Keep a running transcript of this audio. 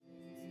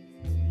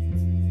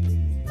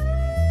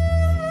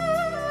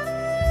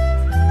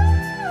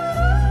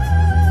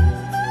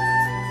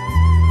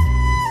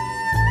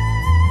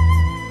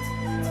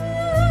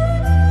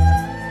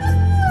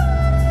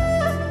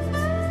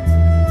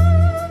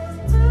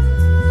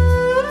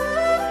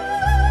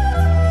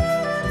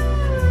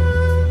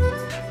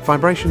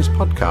VIBErations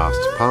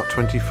Podcast, Part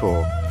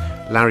 24,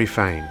 Larry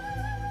Feign.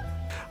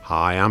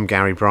 Hi, I'm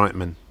Gary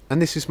Brightman,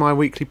 and this is my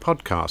weekly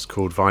podcast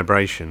called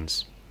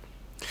VIBErations.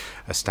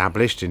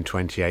 Established in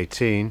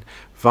 2018,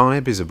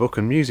 Vibe is a book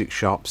and music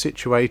shop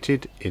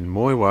situated in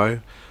Moi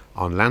Wo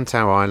on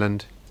Lantau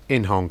Island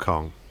in Hong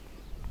Kong.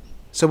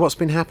 So what's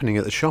been happening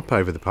at the shop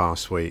over the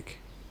past week?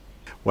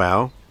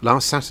 Well,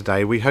 last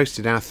Saturday we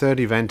hosted our third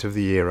event of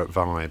the year at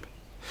Vibe.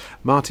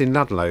 Martin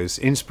Ludlow's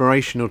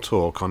inspirational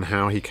talk on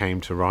how he came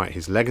to write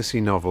his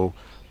legacy novel,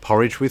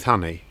 Porridge with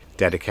Honey,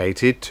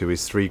 dedicated to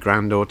his 3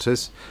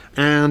 granddaughters,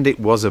 and it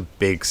was a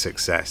big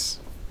success.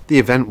 The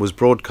event was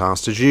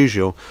broadcast as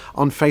usual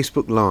on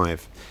Facebook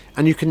Live,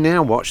 and you can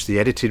now watch the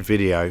edited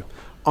video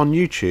on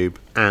YouTube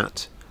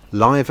at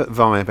Live at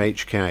Vibe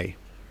HK.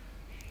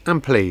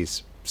 And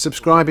please,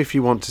 subscribe if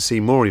you want to see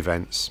more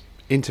events,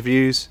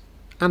 interviews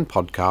and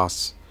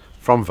podcasts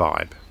from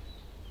Vibe.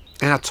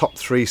 Our top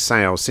 3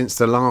 sales since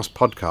the last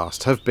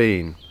podcast have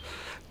been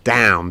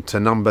down to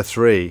number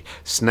 3,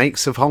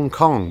 Snakes of Hong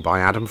Kong by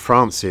Adam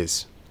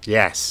Francis.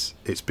 Yes,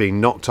 it's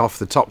been knocked off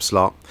the top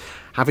slot,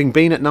 having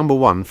been at number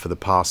 1 for the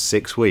past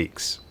 6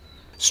 weeks.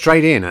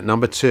 Straight in at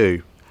number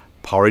 2,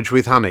 Porridge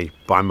with Honey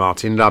by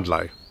Martin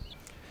Ludlow.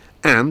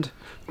 And,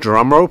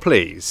 drumroll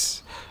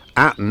please,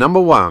 at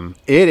number 1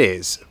 it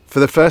is,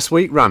 for the first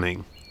week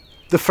running,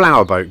 The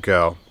Flower Boat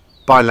Girl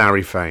by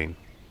Larry Feign.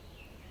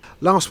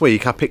 Last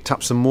week I picked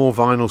up some more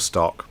vinyl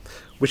stock,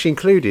 which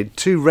included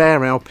 2 rare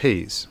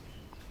LPs.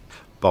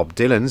 Bob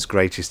Dylan's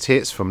Greatest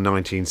Hits from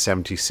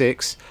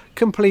 1976,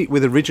 complete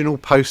with original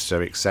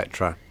poster,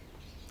 etc.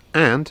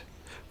 And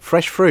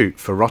Fresh Fruit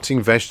for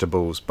Rotting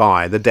Vegetables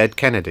by the Dead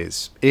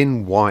Kennedys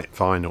in white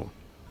vinyl.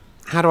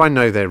 How do I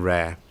know they're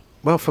rare?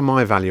 Well, for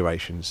my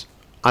valuations,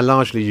 I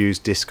largely use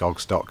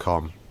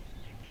Discogs.com.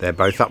 They're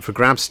both up for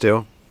grabs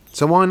still,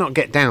 so why not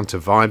get down to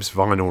Vibe's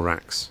vinyl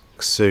racks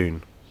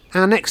soon?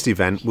 Our next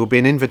event will be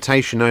an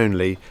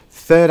invitation-only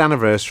 3rd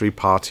anniversary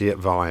party at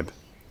Vibe.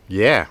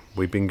 Yeah,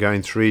 we've been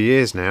going 3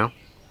 years now.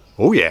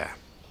 Oh yeah.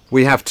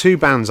 We have 2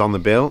 bands on the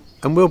bill,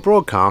 and we'll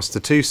broadcast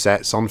the 2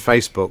 sets on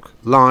Facebook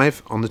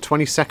live on the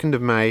 22nd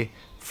of May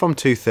from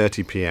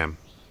 2:30 p.m.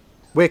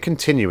 We're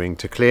continuing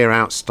to clear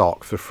out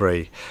stock for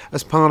free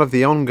as part of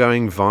the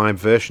ongoing Vibe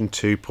version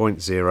 2.0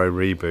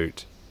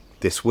 reboot.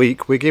 This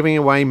week we're giving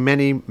away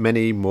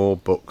many more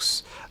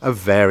books of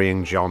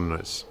varying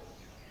genres.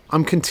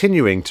 I'm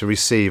continuing to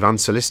receive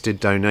unsolicited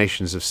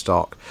donations of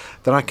stock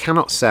that I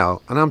cannot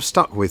sell and I'm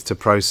stuck with to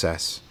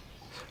process.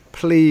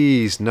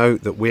 Please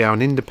note that we are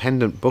an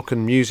independent book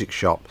and music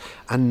shop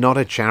and not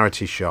a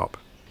charity shop.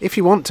 If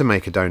you want to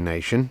make a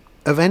donation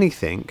of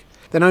anything,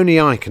 then only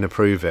I can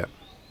approve it.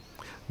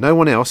 No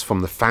one else from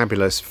the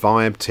fabulous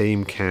Vibe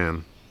team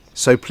can.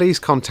 So please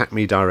contact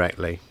me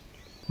directly.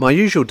 My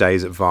usual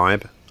days at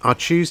Vibe are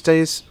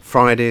Tuesdays,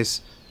 Fridays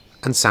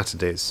and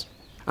Saturdays.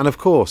 And of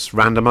course,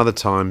 random other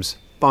times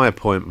by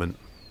appointment.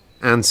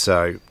 And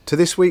so, to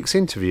this week's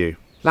interview.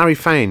 Larry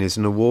Feign is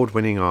an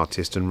award-winning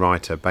artist and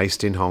writer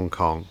based in Hong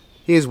Kong.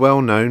 He is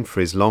well known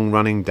for his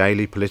long-running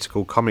daily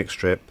political comic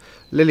strip,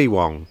 Lily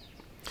Wong,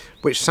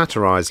 which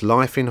satirised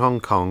life in Hong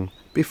Kong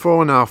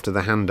before and after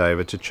the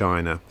handover to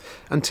China,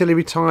 until he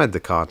retired the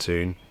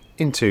cartoon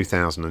in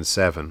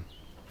 2007.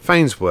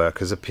 Feign's work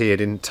has appeared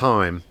in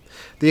Time,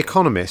 The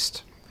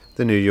Economist,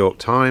 The New York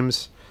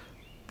Times,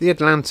 The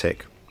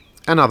Atlantic,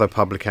 and other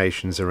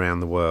publications around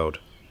the world.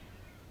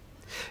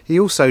 He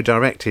also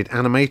directed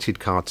animated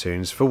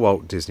cartoons for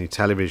Walt Disney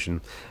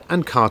Television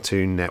and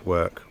Cartoon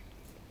Network.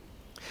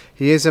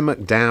 He is a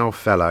MacDowell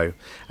Fellow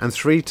and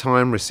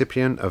 3-time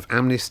recipient of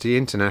Amnesty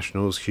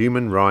International's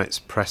Human Rights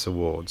Press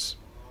Awards.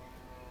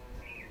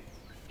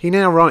 He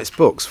now writes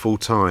books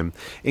full-time,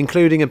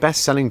 including a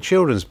best-selling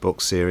children's book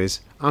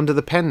series under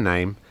the pen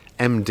name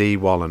M.D.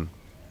 Wallen.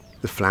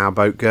 The Flower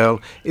Boat Girl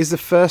is the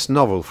first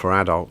novel for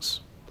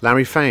adults.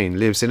 Larry Feign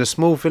lives in a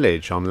small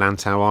village on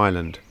Lantau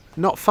Island,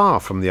 not far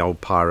from the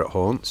old pirate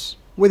haunts,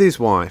 with his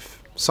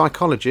wife,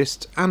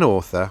 psychologist and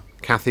author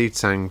Kathy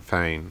Tsang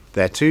Feign,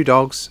 their 2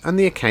 dogs and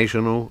the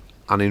occasional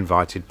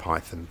uninvited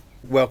python.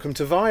 Welcome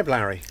to Vibe,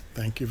 Larry.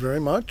 Thank you very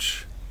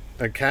much.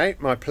 Okay,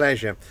 my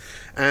pleasure.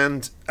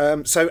 And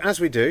so as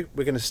we do,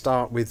 we're going to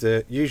start with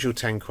the usual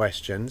 10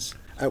 questions.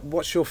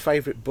 What's your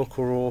favourite book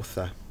or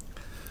author?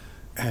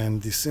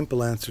 And the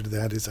simple answer to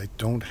that is I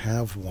don't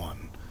have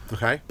one.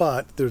 Okay.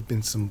 But there have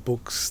been some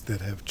books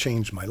that have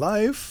changed my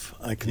life,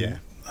 I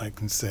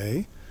can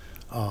say.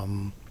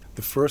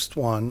 The first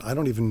one, I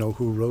don't even know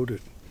who wrote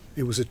it.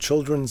 It was a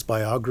children's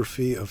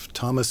biography of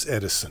Thomas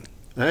Edison.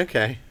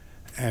 Okay.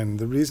 And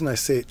the reason I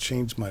say it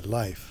changed my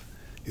life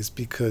is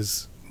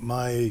because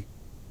my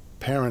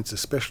parents,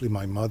 especially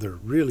my mother,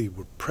 really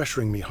were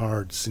pressuring me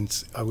hard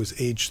since I was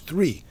age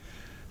 3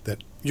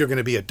 that you're going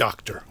to be a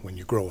doctor when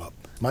you grow up.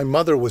 My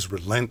mother was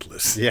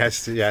relentless.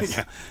 Yes.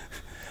 Yeah.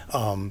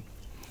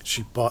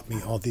 She bought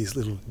me all these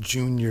little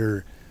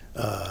junior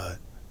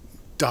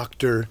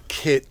doctor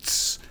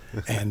kits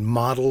and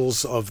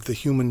models of the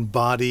human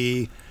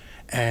body.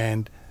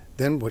 And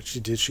then what she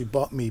did, she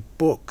bought me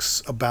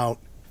books about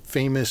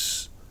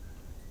famous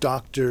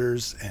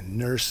doctors and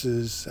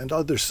nurses and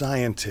other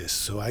scientists.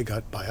 So I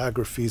got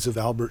biographies of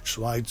Albert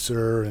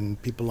Schweitzer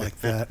and people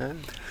like that.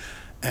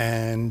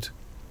 And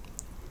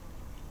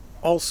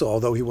also,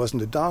 although he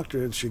wasn't a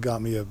doctor, she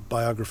got me a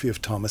biography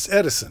of Thomas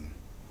Edison,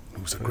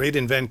 who was a great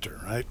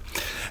inventor, right?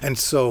 And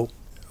so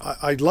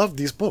I loved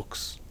these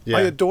books. Yeah.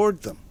 I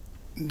adored them.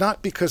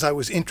 Not because I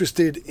was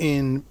interested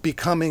in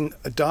becoming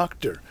a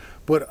doctor.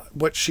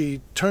 What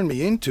she turned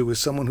me into is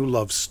someone who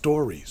loves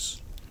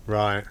stories.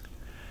 Right.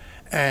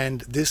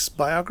 And this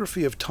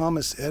biography of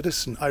Thomas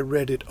Edison, I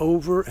read it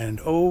over and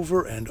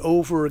over and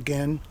over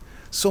again,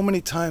 so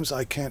many times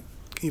I can't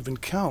even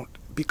count,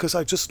 because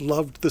I just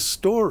loved the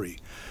story.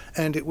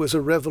 And it was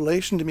a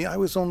revelation to me. I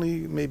was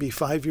only maybe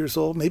 5 years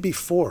old, maybe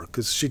 4,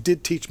 because she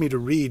did teach me to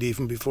read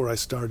even before I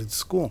started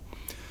school.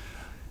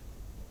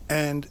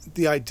 And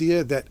the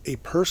idea that a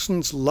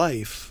person's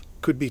life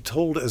could be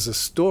told as a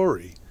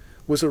story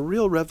was a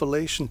real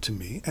revelation to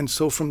me. And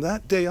so from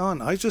that day on,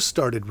 I just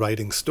started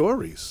writing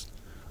stories.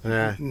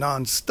 Yeah.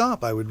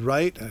 Non-stop. I would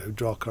write, I would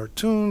draw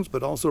cartoons,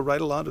 but also write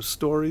a lot of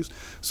stories.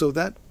 So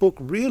that book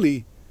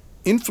really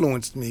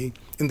influenced me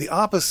in the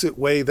opposite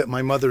way that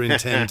my mother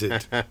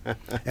intended.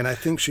 And I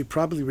think she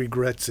probably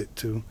regrets it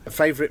too. A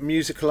favourite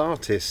musical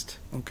artist?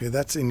 Okay,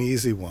 that's an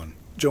easy one.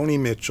 Joni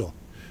Mitchell.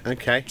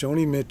 Okay.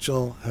 Joni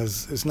Mitchell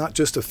is not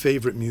just a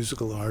favorite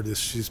musical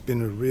artist. She's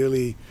been a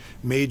really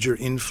major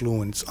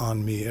influence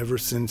on me ever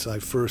since I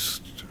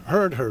first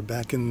heard her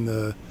back in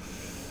the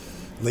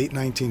late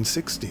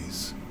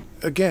 1960s.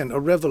 Again, a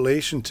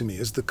revelation to me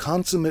as the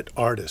consummate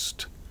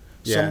artist.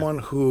 Yeah. Someone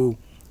who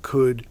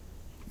could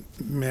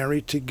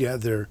marry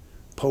together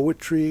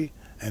poetry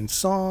and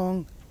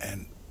song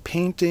and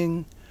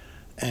painting,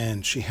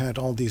 and she had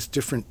all these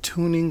different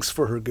tunings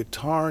for her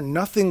guitar.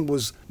 Nothing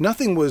was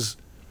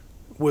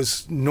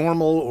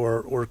normal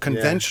or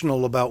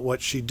conventional about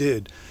what she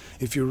did.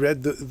 If you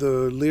read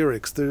the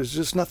lyrics, there's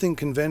just nothing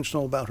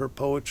conventional about her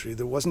poetry.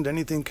 There wasn't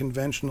anything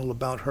conventional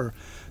about her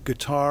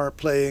guitar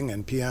playing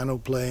and piano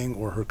playing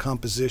or her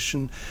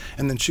composition.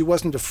 And then she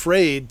wasn't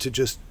afraid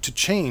to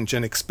change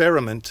and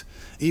experiment,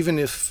 even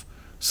if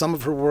some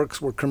of her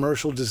works were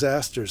commercial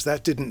disasters.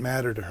 That didn't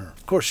matter to her.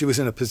 Of course, she was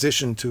in a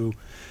position to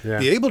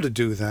be able to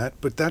do that,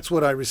 but that's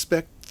what I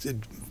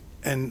respected,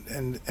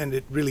 and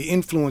it really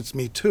influenced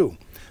me too.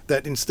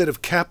 That instead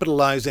of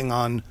capitalizing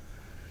on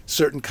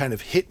certain kind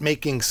of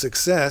hit-making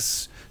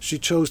success, she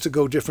chose to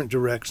go different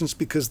directions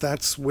because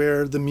that's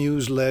where the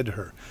muse led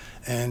her.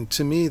 And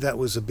to me, that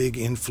was a big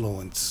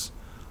influence.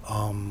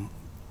 And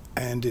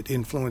it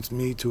influenced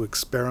me to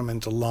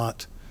experiment a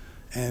lot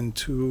and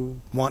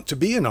to want to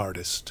be an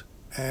artist.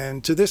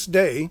 And to this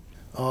day,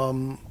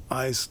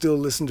 I still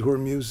listen to her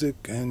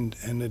music and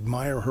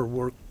admire her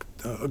work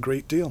a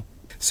great deal.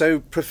 So,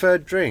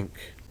 preferred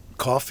drink?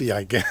 Coffee,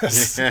 I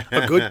guess.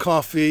 A good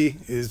coffee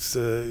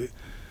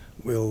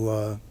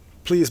will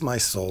please my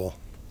soul.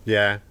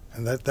 Yeah.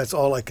 And that's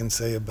all I can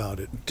say about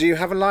it. Do you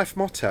have a life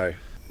motto?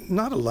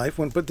 Not a life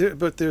one, but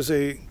there's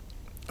a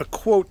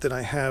quote that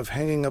I have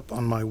hanging up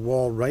on my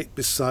wall right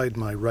beside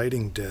my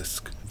writing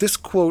desk. This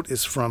quote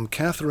is from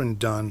Catherine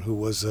Dunn, who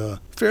was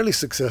a fairly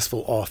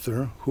successful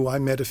author who I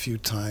met a few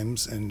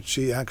times, and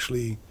she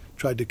actually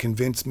tried to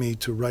convince me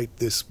to write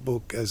this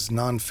book as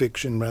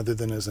nonfiction rather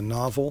than as a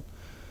novel.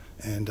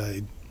 And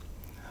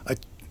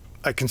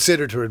I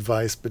considered her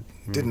advice, but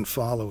didn't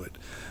follow it.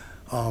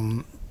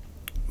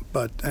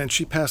 And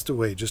she passed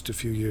away just a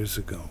few years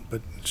ago.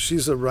 But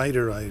she's a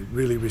writer I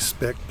really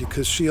respect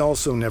because she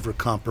also never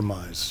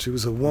compromised. She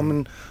was a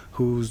woman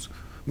who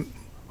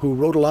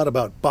wrote a lot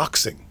about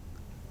boxing.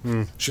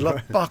 She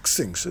loved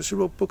boxing, so she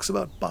wrote books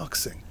about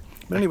boxing.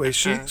 But anyway,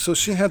 she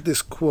had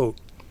this quote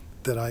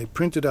that I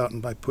printed out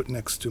and I put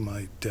next to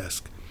my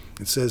desk.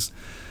 It says,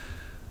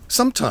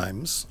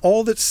 "Sometimes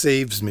all that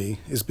saves me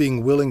is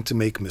being willing to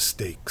make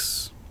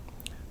mistakes.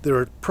 There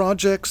are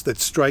projects that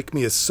strike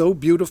me as so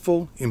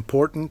beautiful,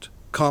 important,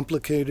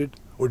 complicated,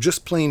 or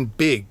just plain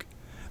big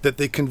that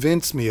they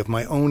convince me of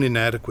my own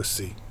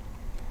inadequacy.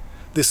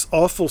 This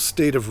awful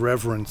state of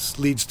reverence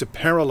leads to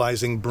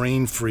paralyzing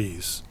brain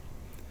freeze.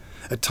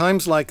 At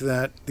times like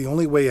that, the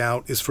only way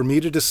out is for me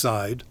to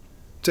decide,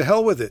 to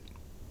hell with it.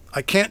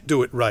 I can't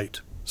do it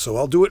right, so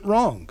I'll do it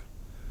wrong.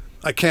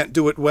 I can't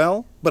do it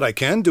well, but I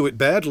can do it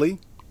badly.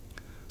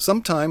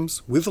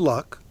 Sometimes, with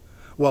luck,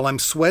 while I'm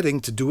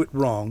sweating to do it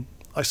wrong,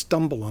 I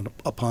stumble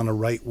upon a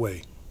right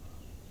way."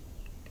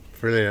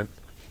 Brilliant.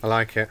 I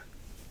like it.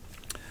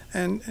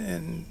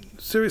 And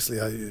seriously,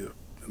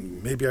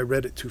 maybe I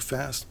read it too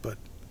fast, but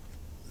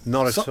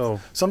Not at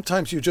all.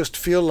 Sometimes you just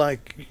feel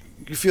like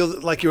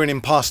you're an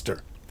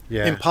imposter.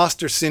 Yeah.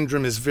 Imposter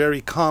syndrome is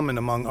very common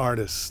among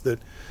artists,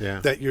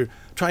 that you're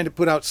trying to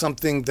put out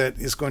something that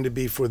is going to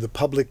be for the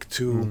public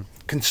to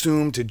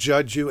consume, to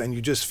judge you, and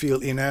you just feel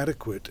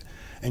inadequate.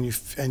 And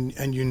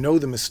you know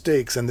the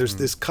mistakes, and there's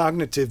this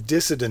cognitive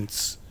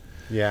dissonance.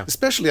 Yeah.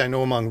 Especially I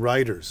know among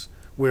writers,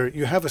 where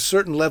you have a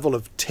certain level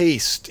of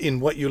taste in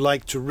what you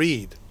like to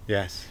read.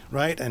 Yes.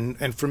 Right?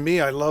 And for me,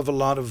 I love a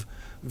lot of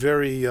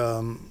very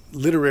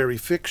literary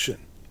fiction.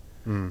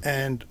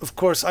 And of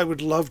course, I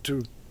would love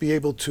to be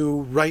able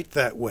to write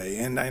that way.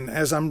 And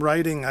as I'm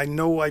writing, I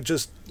know I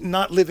just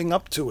not living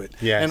up to it.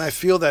 Yes. And I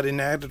feel that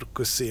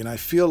inadequacy, and I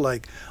feel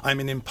like I'm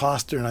an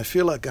imposter, and I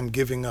feel like I'm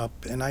giving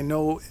up. And I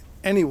know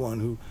anyone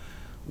who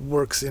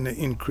works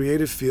in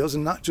creative fields,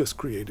 and not just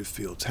creative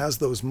fields, has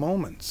those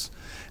moments.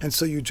 And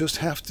so you just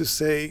have to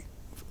say,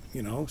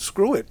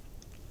 screw it.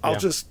 I'll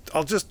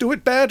just do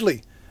it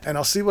badly, and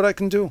I'll see what I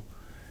can do.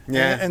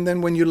 Yeah. And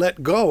then when you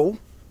let go,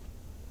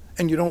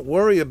 and you don't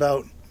worry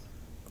about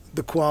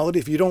the quality,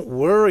 if you don't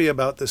worry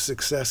about the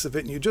success of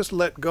it, and you just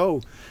let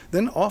go,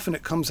 then often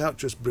it comes out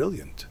just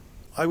brilliant.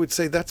 I would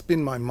say that's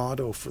been my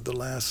motto for the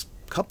last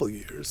couple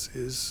years,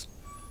 is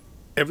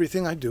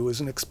everything I do is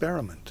an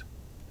experiment.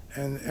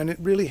 And it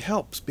really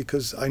helps,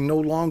 because I'm no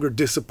longer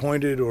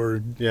disappointed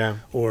or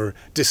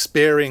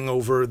despairing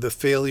over the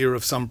failure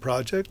of some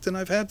project, and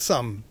I've had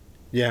some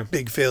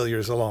big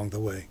failures along the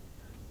way.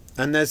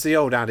 And there's the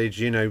old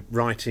adage,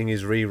 writing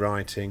is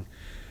rewriting,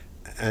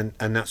 and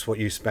that's what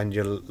you spend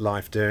your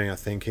life doing, I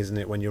think, isn't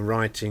it? When you're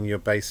writing, you're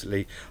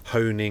basically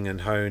honing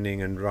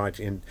and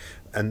writing,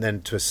 and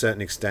then to a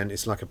certain extent,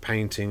 it's like a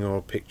painting or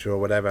a picture or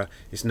whatever.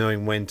 It's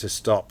knowing when to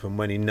stop and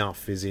when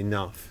enough is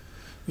enough.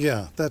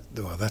 Yeah,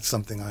 that's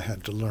something I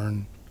had to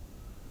learn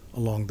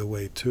along the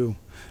way too.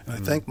 And I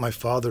thank my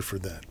father for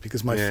that,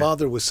 because my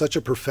father was such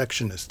a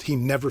perfectionist. He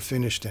never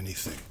finished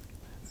anything.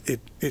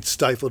 It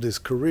stifled his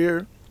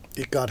career.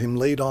 It got him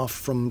laid off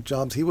from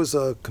jobs. He was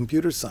a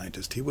computer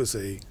scientist. He was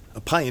a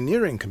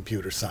pioneering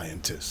computer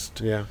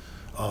scientist. Yeah.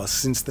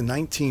 Since the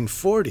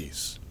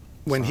 1940s.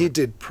 When he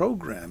did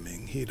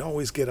programming, he'd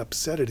always get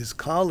upset at his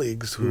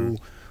colleagues who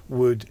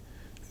would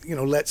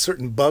let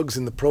certain bugs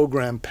in the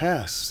program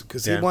pass,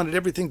 because he wanted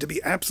everything to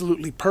be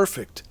absolutely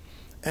perfect.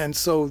 And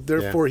so,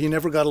 therefore, he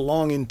never got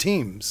along in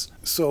teams.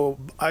 So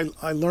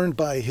I learned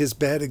by his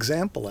bad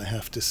example, I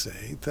have to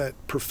say, that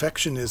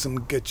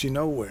perfectionism gets you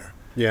nowhere.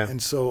 Yeah.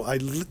 And so I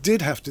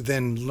did have to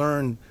then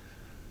learn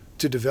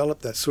to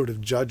develop that sort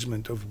of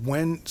judgment of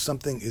when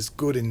something is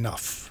good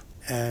enough.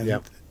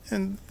 And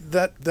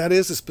that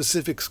is a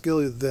specific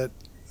skill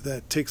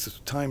that takes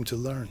time to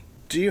learn.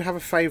 Do you have a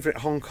favourite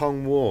Hong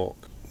Kong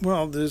walk?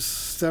 Well, there's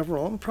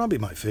several. Probably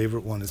my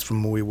favorite one is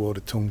from Mui Wo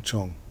to Tung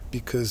Chung,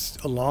 because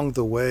along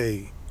the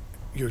way,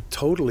 you're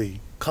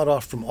totally cut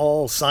off from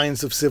all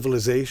signs of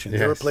civilization. Yes.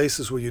 There are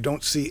places where you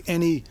don't see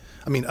any,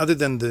 other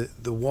than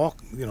the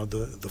walk,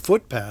 the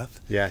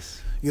footpath.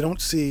 Yes. You don't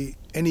see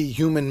any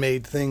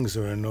human-made things.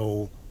 There are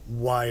no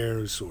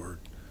wires or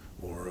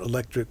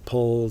electric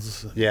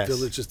poles. Yes.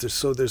 Villages.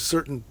 There's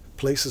certain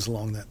places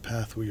along that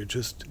path where you're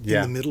just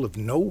in the middle of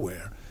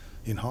nowhere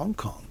in Hong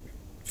Kong.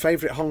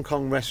 Favorite Hong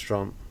Kong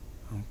restaurant?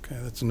 Okay,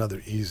 that's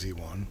another easy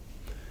one.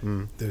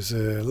 There's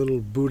a little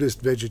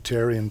Buddhist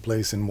vegetarian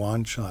place in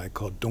Wan Chai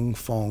called Dong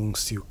Fong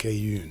Siu Kei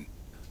Yun.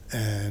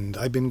 And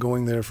I've been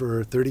going there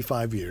for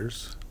 35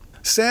 years.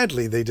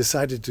 Sadly, they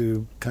decided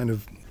to kind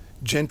of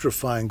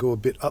gentrify and go a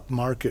bit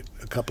upmarket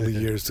a couple of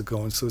years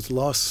ago, and so it's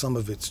lost some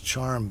of its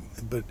charm.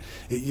 But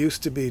it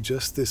used to be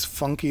just this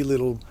funky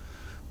little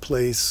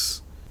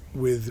place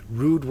with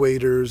rude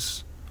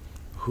waiters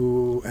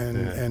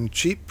and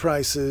cheap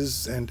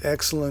prices and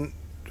excellent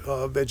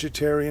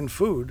vegetarian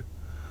food.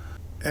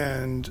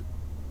 And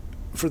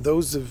for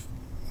those of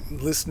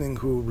listening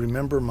who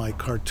remember my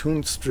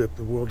cartoon strip,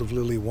 The World of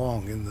Lily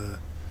Wong,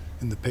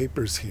 in the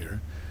papers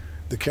here,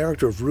 the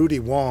character of Rudy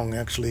Wong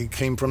actually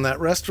came from that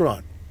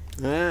restaurant.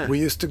 We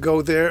used to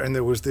go there, and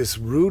there was this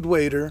rude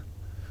waiter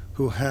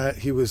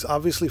he was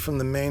obviously from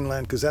the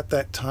mainland, because at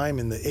that time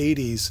in the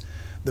 80s,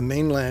 the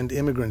mainland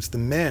immigrants, the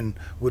men,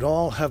 would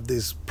all have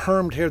this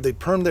permed hair. They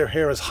permed their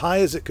hair as high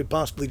as it could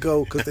possibly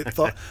go, because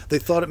they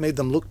thought it made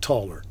them look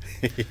taller.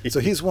 So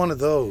he's one of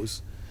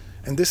those.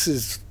 And this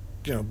is,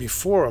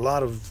 before a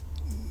lot of,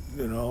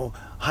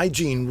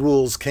 hygiene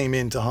rules came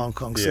into Hong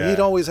Kong. So he'd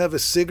always have a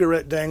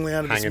cigarette dangling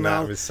out of his mouth. Hanging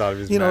out of his side of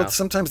his mouth.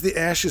 Sometimes the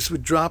ashes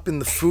would drop in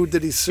the food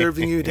that he's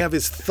serving you. He'd have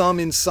his thumb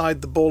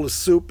inside the bowl of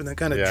soup and then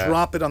kind of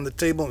drop it on the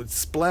table and it'd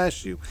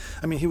splash you.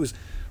 He was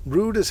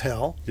rude as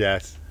hell.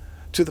 Yes.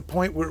 To the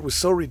point where it was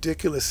so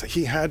ridiculous,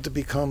 he had to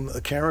become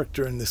a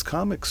character in this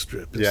comic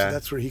strip. So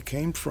that's where he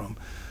came from.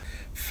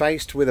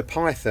 Faced with a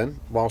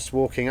python whilst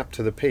walking up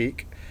to the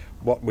peak,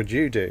 what would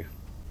you do?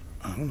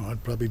 I don't know.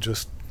 I'd probably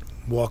just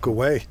walk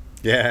away.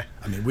 Yeah.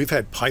 We've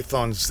had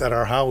pythons at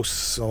our house,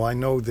 so I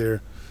know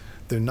they're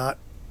not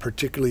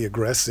particularly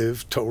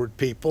aggressive toward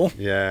people.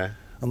 Yeah.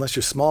 Unless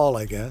you're small,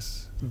 I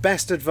guess.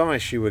 Best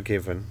advice you were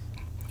given?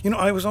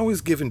 I was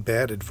always given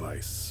bad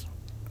advice.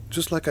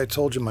 Just like I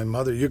told you, my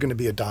mother, you're going to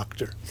be a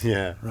doctor.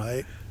 Yeah.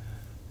 Right?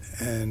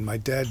 And my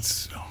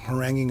dad's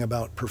haranguing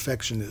about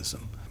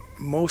perfectionism.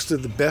 Most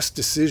of the best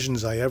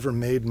decisions I ever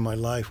made in my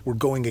life were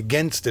going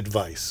against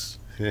advice.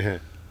 Yeah.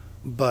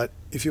 But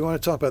if you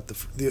want to talk about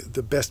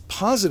the best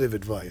positive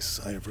advice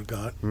I ever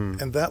got,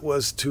 and that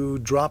was to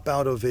drop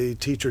out of a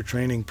teacher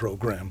training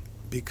program,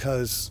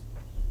 because,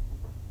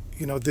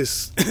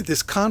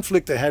 this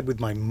conflict I had with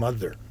my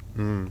mother,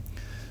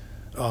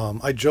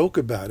 I joke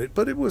about it,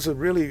 but it was a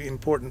really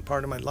important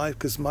part of my life,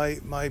 because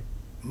my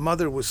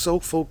mother was so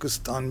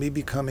focused on me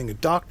becoming a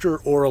doctor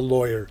or a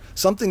lawyer,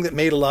 something that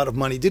made a lot of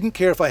money. Didn't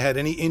care if I had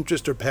any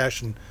interest or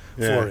passion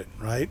for it,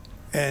 right?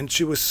 And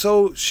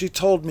she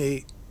told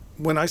me,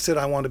 when I said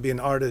I want to be an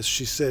artist,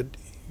 she said,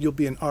 "You'll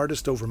be an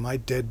artist over my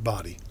dead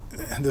body."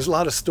 And there's a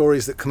lot of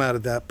stories that come out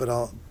of that, but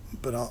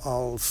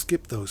I'll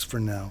skip those for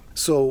now.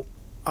 So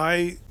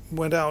I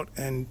went out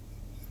and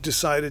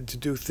decided to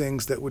do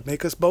things that would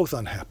make us both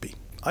unhappy.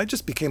 I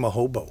just became a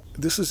hobo.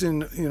 This is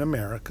in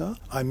America.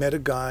 I met a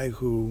guy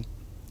who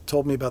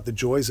told me about the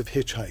joys of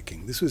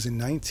hitchhiking. This was in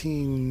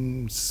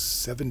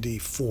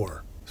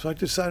 1974. So I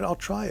decided I'll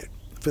try it.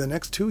 For the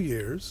next 2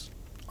 years,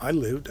 I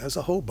lived as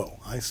a hobo.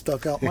 I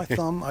stuck out my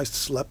thumb. I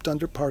slept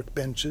under park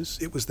benches.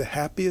 It was the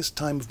happiest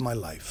time of my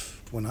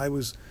life. When I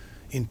was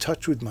in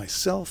touch with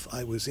myself,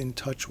 I was in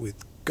touch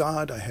with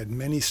God. I had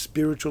many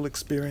spiritual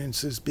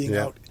experiences being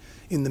out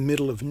in the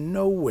middle of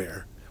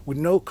nowhere with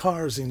no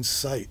cars in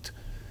sight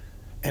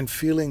and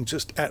feeling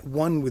just at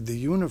one with the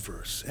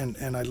universe.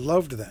 And I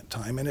loved that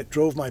time, and it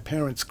drove my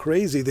parents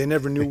crazy. They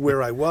never knew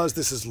where I was.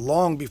 This is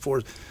long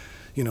before,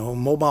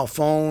 mobile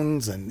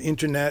phones and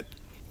internet.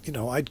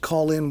 I'd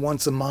call in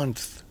once a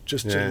month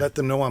just to let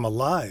them know I'm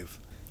alive.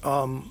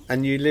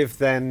 And you lived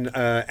then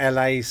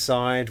LA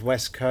side,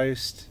 West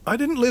Coast? I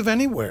didn't live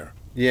anywhere.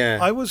 Yeah.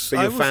 But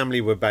your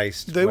family were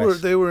based They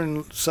were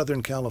in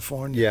Southern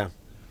California. Yeah.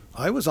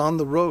 I was on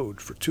the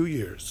road for 2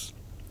 years.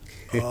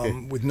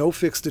 With no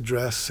fixed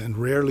address and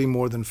rarely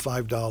more than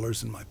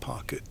 $5 in my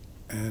pocket,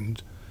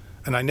 and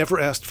I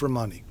never asked for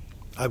money.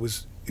 I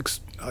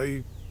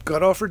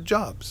got offered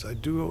jobs. I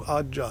do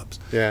odd jobs.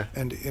 Yeah.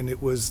 And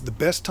it was the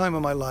best time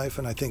of my life,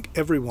 and I think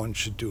everyone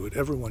should do it.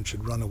 Everyone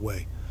should run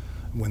away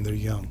when they're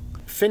young.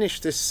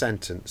 Finish this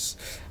sentence.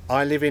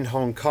 I live in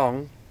Hong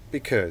Kong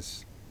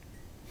because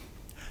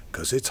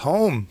it's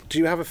home. Do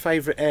you have a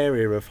favourite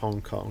area of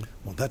Hong Kong?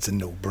 Well, that's a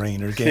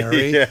no-brainer,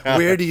 Gary.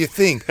 Where do you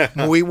think?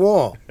 Mui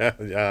Wo.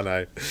 Yeah, I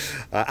know.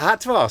 I had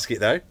to ask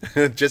it, though,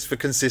 just for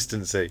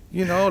consistency.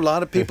 A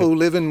lot of people who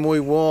live in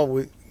Mui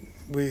Wo,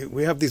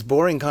 we have these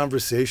boring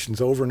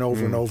conversations over and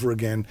over and over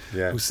again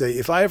who say,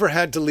 if I ever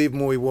had to leave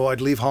Mui Wo,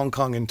 I'd leave Hong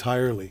Kong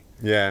entirely.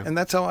 Yeah. And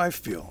that's how I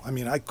feel. I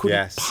mean, I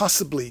couldn't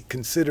possibly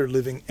consider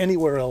living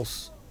anywhere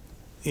else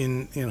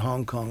in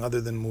Hong Kong other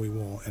than Mui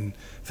Wo, and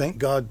thank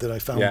God that I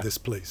found this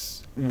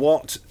place.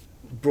 What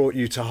brought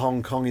you to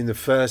Hong Kong in the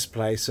first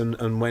place,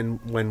 and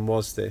when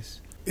was this?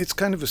 It's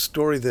kind of a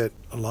story that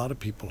a lot of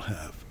people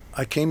have.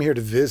 I came here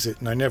to visit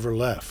and I never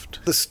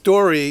left. The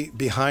story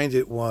behind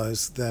it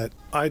was that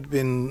I'd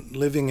been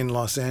living in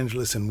Los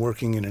Angeles and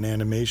working in an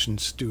animation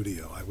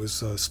studio. I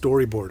was a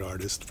storyboard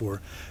artist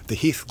for the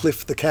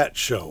Heathcliff the Cat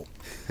show.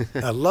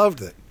 I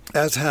loved it.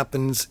 As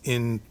happens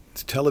in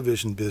the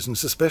television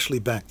business, especially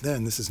back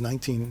then, this is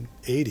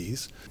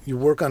 1980s, you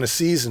work on a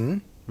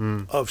season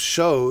of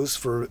shows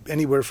for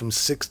anywhere from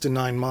 6 to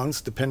 9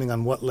 months, depending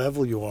on what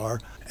level you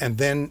are, and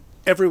then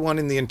everyone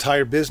in the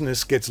entire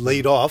business gets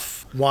laid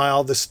off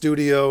while the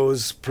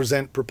studios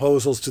present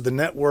proposals to the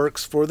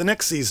networks for the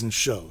next season's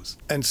shows.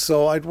 And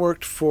so I'd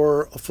worked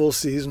for a full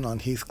season on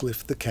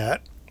Heathcliff the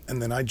Cat,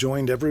 and then I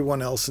joined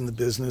everyone else in the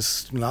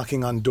business,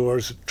 knocking on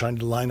doors, trying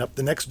to line up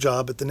the next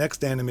job at the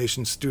next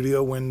animation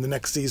studio when the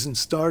next season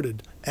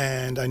started.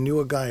 And I knew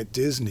a guy at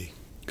Disney,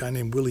 a guy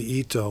named Willie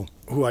Ito,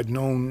 who I'd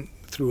known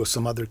through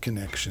some other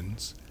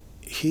connections.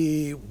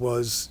 He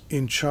was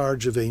in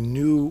charge of a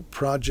new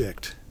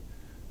project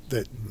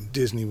that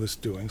Disney was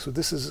doing. So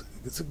this is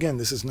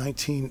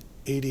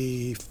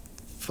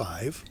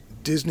 1985.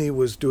 Disney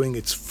was doing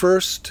its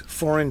first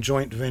foreign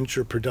joint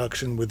venture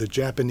production with a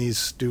Japanese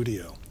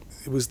studio.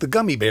 It was the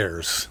Gummy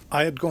Bears.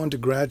 I had gone to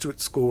graduate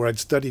school where I'd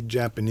studied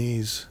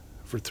Japanese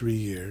for 3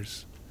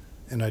 years,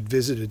 and I'd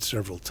visited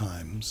several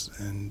times.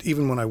 And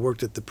even when I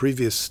worked at the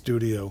previous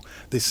studio,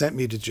 they sent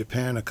me to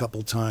Japan a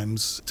couple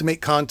times to make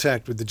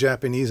contact with the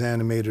Japanese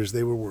animators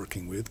they were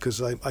working with,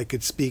 because I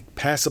could speak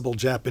passable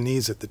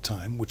Japanese at the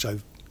time, which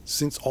I've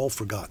since all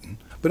forgotten.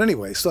 But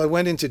anyway, so I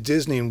went into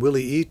Disney, and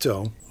Willie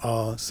Ito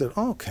said,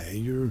 okay,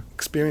 you're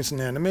experienced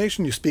in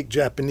animation, you speak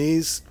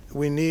Japanese,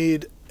 we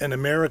need an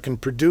American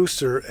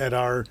producer at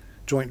our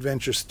joint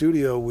venture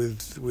studio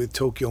with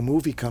Tokyo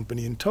Movie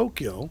Company in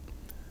Tokyo.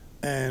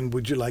 And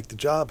would you like the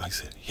job? I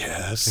said,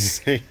 yes,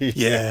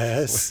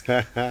 yes,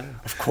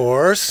 of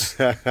course.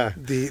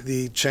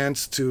 The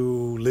chance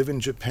to live in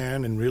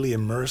Japan and really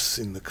immerse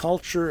in the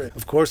culture.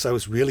 Of course, I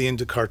was really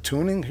into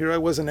cartooning. Here I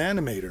was an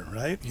animator,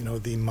 right?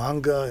 The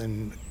manga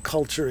and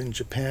culture in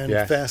Japan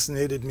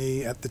fascinated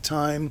me at the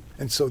time.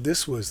 And so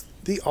this was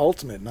the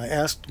ultimate. And I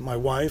asked my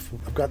wife,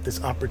 I've got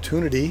this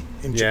opportunity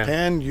in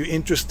Japan. You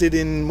interested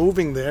in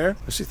moving there?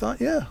 And she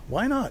thought, yeah,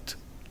 why not?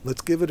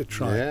 Let's give it a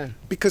try. Yeah.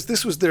 Because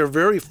this was their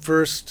very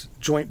first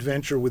joint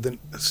venture with a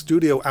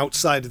studio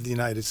outside of the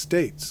United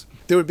States.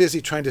 They were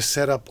busy trying to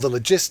set up the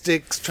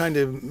logistics, trying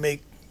to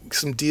make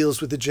some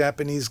deals with the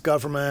Japanese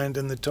government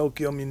and the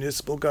Tokyo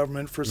municipal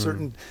government for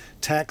certain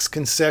tax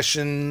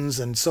concessions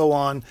and so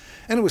on.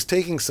 And it was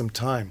taking some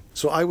time.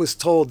 So I was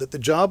told that the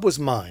job was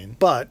mine,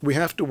 but we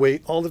have to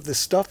wait. All of this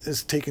stuff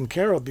is taken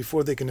care of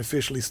before they can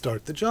officially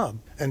start the job.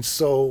 And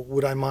so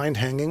would I mind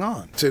hanging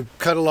on? To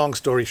cut a long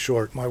story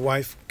short, my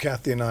wife,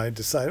 Kathy, and I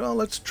decided, well,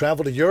 let's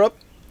travel to Europe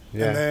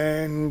and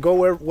then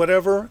go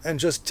whatever and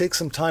just take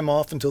some time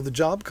off until the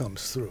job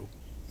comes through.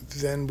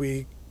 Then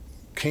we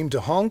came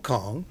to Hong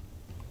Kong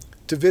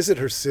to visit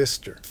her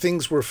sister.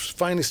 Things were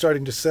finally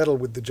starting to settle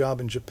with the job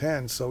in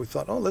Japan, so we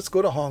thought, let's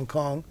go to Hong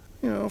Kong,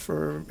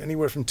 for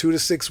anywhere from 2 to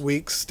 6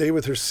 weeks, stay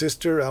with her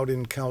sister out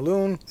in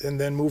Kowloon, and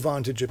then move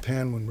on to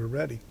Japan when we're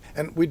ready.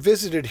 And we'd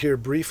visited here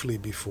briefly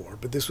before,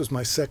 but this was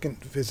my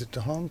second visit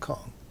to Hong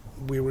Kong.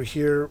 We were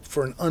here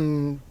for an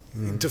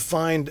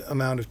undefined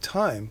amount of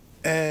time,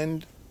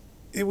 and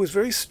it was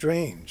very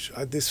strange.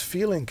 This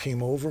feeling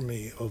came over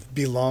me of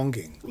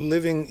belonging,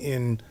 living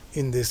in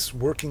this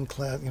working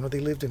class. They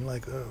lived in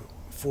like a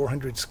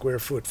 400 square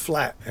foot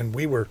flat, and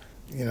we were,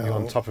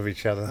 on top of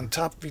each other. On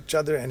top of each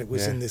other, and it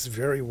was in this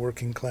very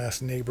working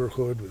class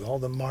neighborhood with all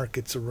the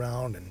markets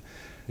around, and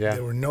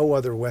there were no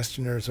other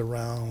Westerners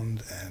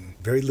around, and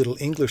very little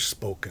English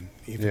spoken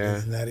even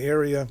in that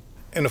area.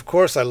 And of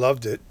course, I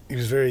loved it. It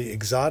was very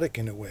exotic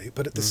in a way,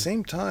 but at the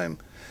same time,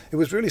 it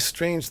was really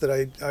strange that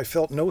I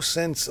felt no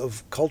sense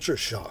of culture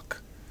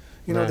shock.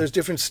 There's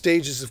different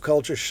stages of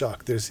culture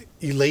shock. There's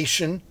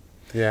elation.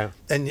 Yeah.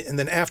 And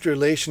then after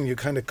elation, you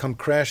kind of come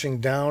crashing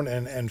down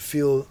and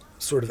feel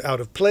sort of out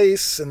of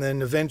place, and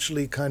then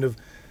eventually kind of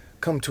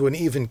come to an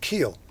even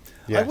keel.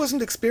 Yes. I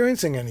wasn't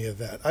experiencing any of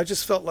that. I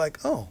just felt like,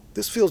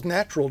 this feels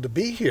natural to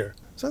be here.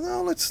 So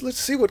now let's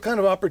see what kind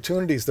of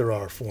opportunities there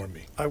are for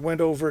me. I went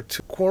over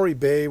to Quarry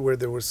Bay where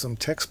there were some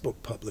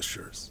textbook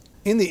publishers.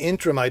 In the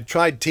interim, I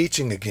tried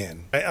teaching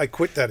again. I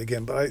quit that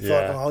again, but I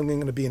thought, I'm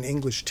going to be an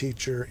English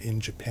teacher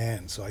in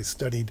Japan. So I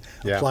studied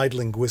applied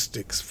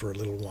linguistics for a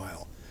little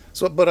while.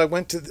 But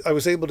I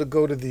was able to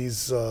go to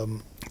these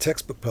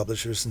textbook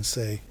publishers and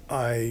say,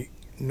 I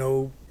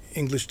know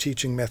English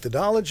teaching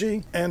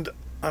methodology and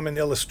I'm an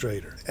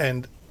illustrator.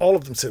 And all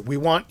of them said, we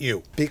want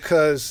you.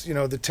 Because,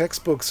 the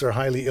textbooks are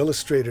highly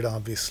illustrated,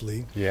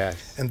 obviously.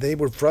 Yes. And they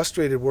were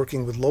frustrated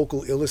working with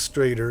local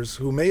illustrators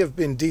who may have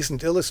been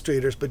decent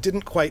illustrators, but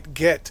didn't quite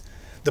get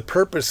the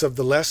purpose of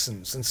the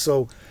lessons. And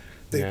so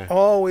they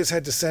always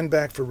had to send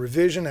back for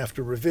revision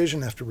after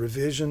revision after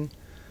revision.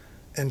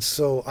 And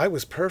so I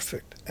was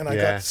perfect. And I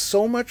got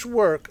so much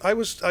work.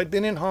 I'd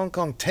been in Hong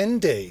Kong 10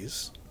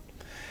 days,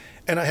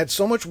 and I had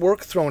so much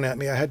work thrown at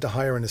me, I had to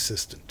hire an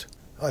assistant.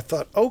 I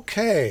thought,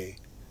 okay,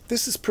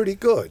 this is pretty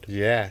good.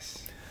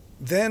 Yes.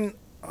 Then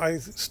I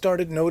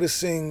started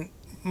noticing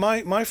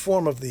my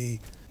form of the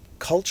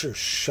culture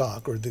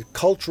shock or the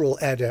cultural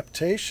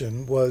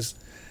adaptation was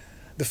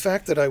the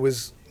fact that I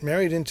was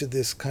married into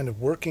this kind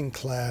of working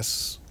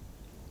class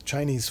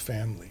Chinese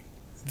family.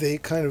 They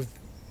kind of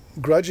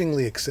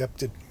grudgingly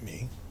accepted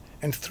me.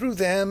 And through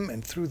them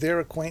and through their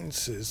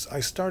acquaintances,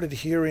 I started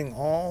hearing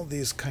all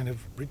these kind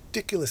of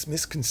ridiculous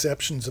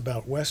misconceptions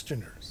about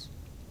Westerners.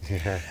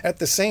 Yeah. At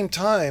the same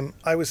time,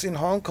 I was in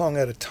Hong Kong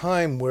at a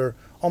time where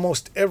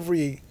almost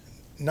every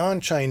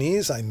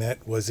non-Chinese I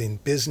met was in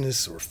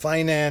business or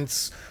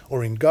finance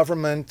or in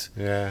government.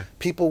 Yeah.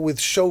 People with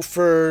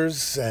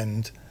chauffeurs,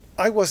 and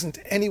I wasn't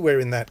anywhere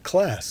in that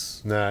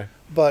class. No.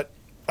 But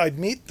I'd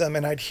meet them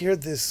and I'd hear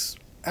this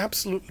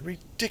absolutely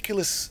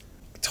ridiculous,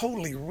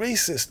 totally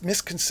racist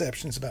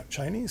misconceptions about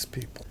Chinese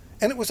people.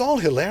 And it was all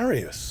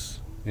hilarious.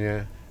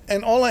 Yeah.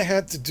 And all I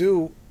had to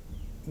do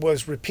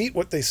was repeat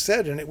what they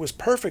said, and it was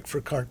perfect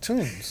for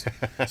cartoons.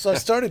 So I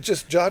started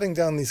just jotting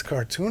down these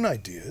cartoon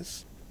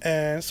ideas,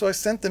 and so I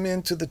sent them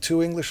in to the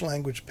 2 English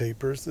language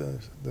papers,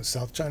 the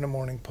South China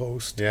Morning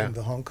Post and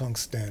the Hong Kong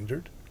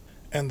Standard.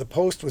 And the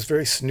Post was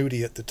very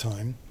snooty at the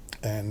time,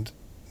 and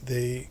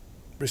they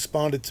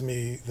responded to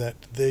me that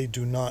they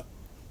do not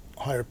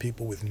hire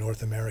people with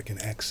North American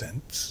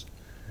accents.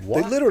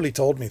 What? They literally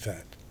told me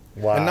that.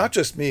 Wow. And not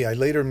just me. I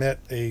later met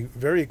a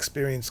very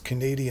experienced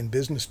Canadian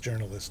business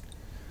journalist.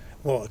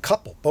 Well, a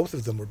couple. Both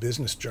of them were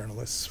business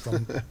journalists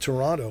from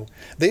Toronto.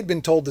 They'd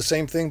been told the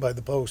same thing by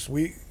the Post.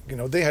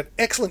 They had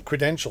excellent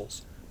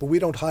credentials, but we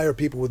don't hire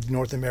people with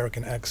North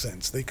American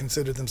accents. They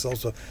considered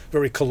themselves a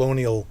very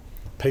colonial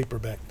paper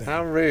back then.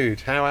 How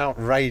rude. How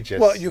outrageous.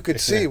 Well, you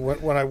could see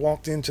when I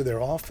walked into their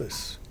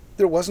office,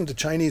 there wasn't a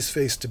Chinese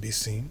face to be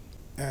seen.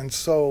 And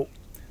so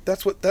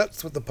that's what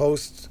the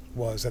Post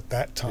was at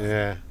that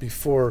time,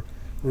 before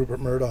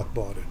Rupert Murdoch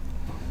bought it.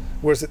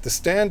 Whereas at the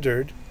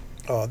Standard,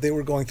 they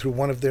were going through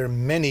one of their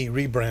many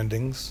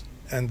rebrandings,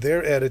 and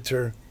their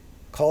editor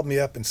called me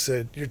up and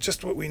said, "You're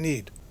just what we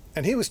need."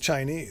 And he was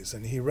Chinese,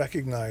 and he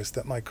recognized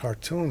that my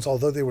cartoons,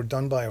 although they were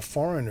done by a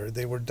foreigner,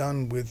 they were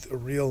done with a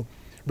real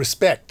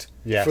respect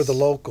for the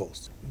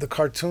locals. The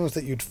cartoons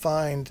that you'd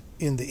find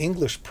in the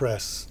English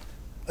press,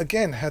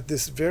 again, had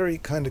this very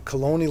kind of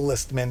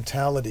colonialist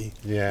mentality.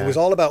 Yeah. It was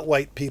all about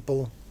white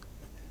people,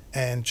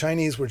 and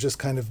Chinese were just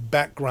kind of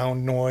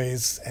background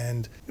noise,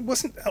 and it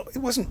wasn't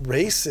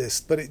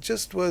racist, but it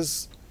just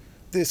was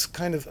this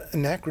kind of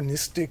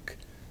anachronistic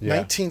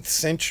 19th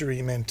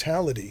century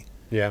mentality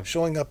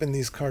showing up in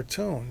these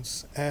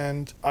cartoons.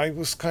 And I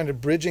was kind of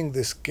bridging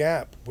this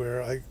gap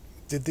where I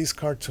did these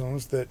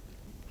cartoons that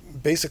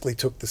basically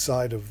took the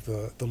side of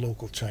the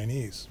local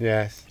Chinese.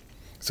 Yes.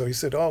 So he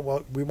said, oh,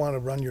 well, we want to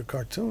run your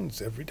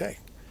cartoons every day.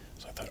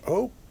 So I thought,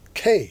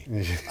 okay,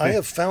 I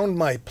have found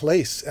my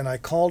place. And I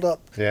called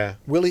up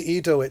Willie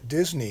Ito at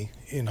Disney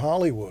in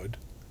Hollywood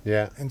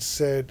and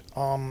said,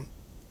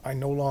 I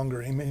no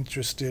longer am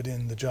interested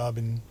in the job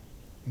in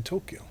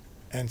Tokyo.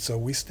 And so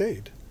we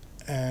stayed.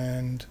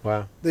 And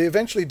they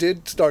eventually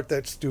did start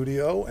that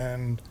studio,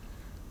 and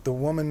the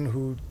woman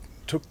who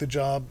took the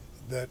job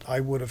that I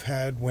would have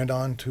had went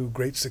on to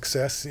great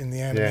success in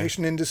the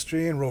animation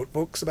industry and wrote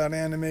books about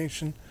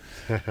animation.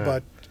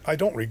 But I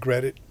don't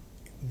regret it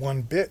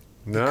one bit,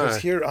 because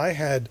here I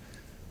had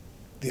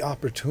the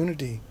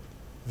opportunity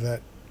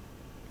that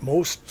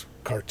most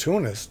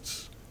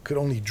cartoonists could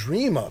only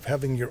dream of,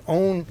 having your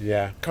own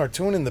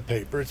cartoon in the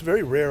paper. It's a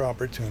very rare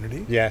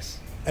opportunity. Yes.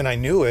 And I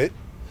knew it.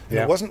 And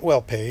it wasn't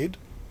well paid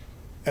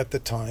at the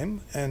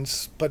time,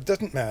 but it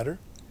doesn't matter.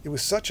 It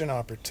was such an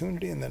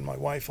opportunity. And then my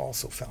wife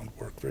also found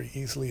work very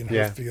easily in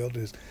her field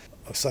as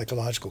a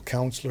psychological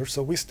counselor,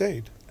 so we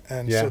stayed.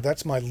 And so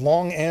that's my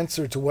long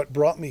answer to what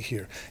brought me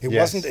here. It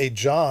wasn't a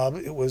job,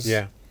 it was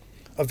a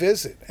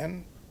visit.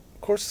 And of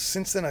course,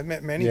 since then I've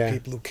met many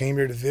people who came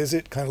here to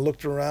visit, kind of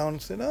looked around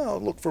and said, oh, I'll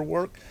look for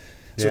work.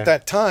 So at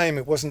that time,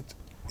 it was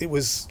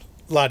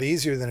a lot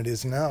easier than it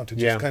is now to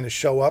just kind of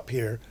show up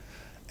here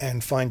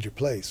and find your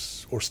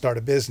place or start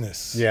a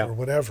business or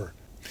whatever.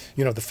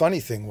 You know, the funny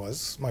thing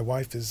was, my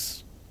wife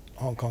is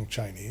Hong Kong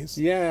Chinese.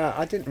 Yeah,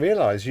 I didn't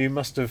realize you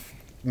must have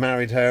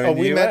married her in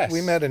the US.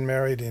 We met and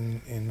married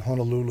in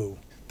Honolulu.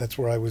 That's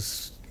where I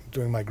was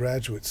doing my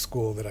graduate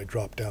school that I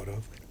dropped out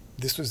of.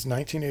 This was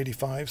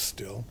 1985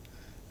 still,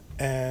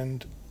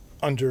 and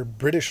under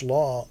British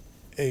law,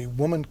 a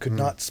woman could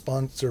not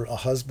sponsor a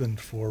husband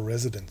for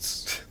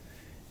residence.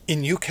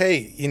 In UK,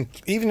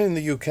 even in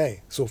the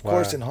UK, so of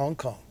course in Hong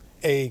Kong,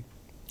 a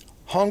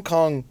Hong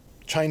Kong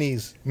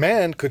Chinese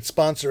man could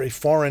sponsor a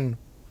foreign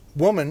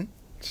woman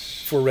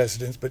for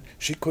residence, but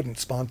she couldn't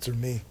sponsor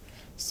me.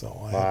 So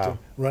I had to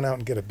run out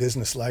and get a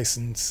business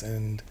license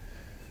and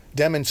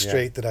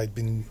demonstrate that I'd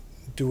been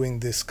doing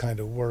this kind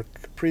of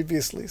work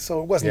previously.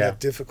 So it wasn't that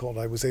difficult.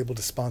 I was able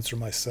to sponsor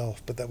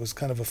myself, but that was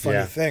kind of a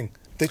funny thing.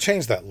 They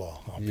changed that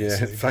law,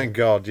 obviously. Yeah, thank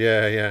God.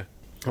 Yeah.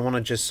 I want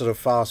to just sort of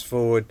fast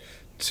forward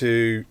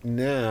to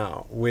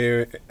now.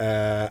 We're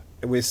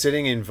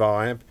sitting in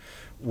Vibe.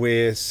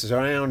 We're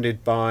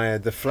surrounded by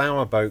the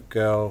Flower Boat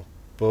Girl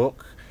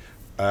book.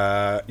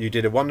 You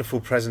did a wonderful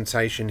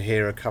presentation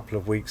here a couple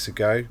of weeks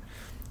ago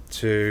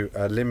to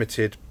a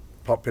limited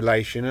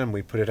population, and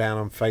we put it out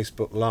on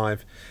Facebook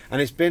Live,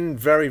 and it's been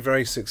very,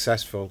 very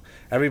successful.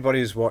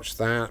 Everybody's watched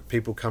that.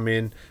 People come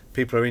in,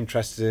 people are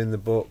interested in the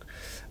book.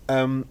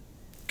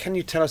 Can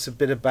you tell us a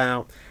bit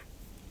about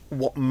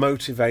what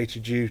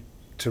motivated you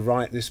to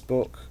write this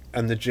book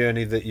and the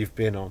journey that you've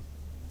been on?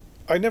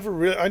 I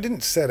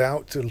didn't set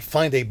out to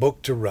find a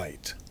book to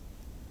write.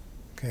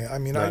 Okay, I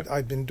mean,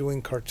 I'd been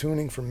doing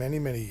cartooning for many,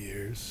 many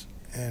years,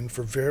 and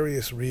for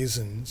various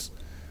reasons,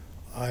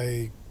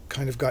 I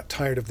kind of got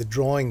tired of the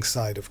drawing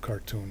side of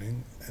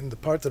cartooning, and the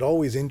part that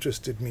always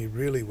interested me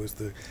really was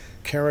the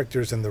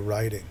characters and the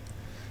writing.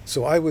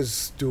 So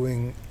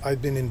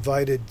I'd been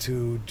invited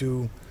to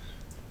do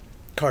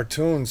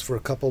cartoons for a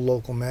couple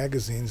local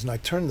magazines, and I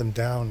turned them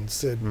down and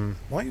said,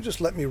 why don't you just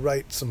let me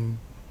write some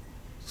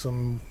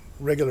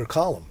regular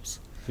columns?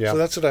 So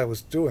that's what I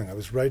was doing. I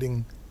was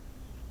writing,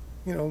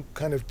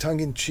 kind of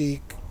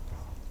tongue-in-cheek,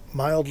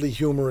 mildly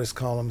humorous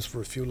columns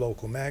for a few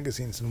local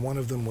magazines, and one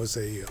of them was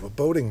a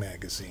boating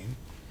magazine.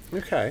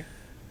 Okay.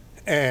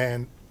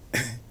 And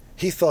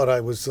he thought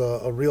I was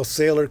a real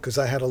sailor because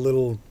I had a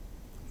little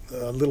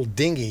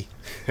dinghy,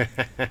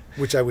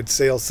 which I would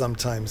sail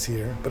sometimes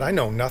here. But I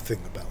know nothing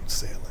about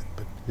sailing.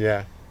 But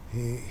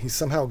he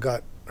somehow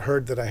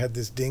heard that I had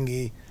this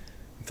dinghy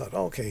and thought,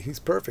 okay, he's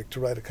perfect to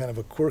write a kind of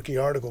a quirky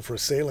article for a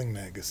sailing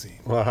magazine.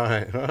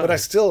 Right. But I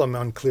still am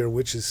unclear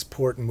which is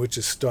port and which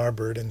is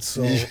starboard, and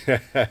so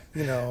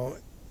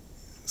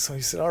so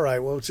he said, all right,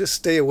 well, just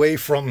stay away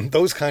from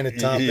those kind of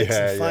topics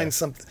and find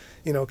something,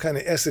 kind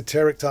of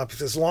esoteric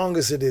topics, as long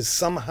as it is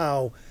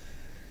somehow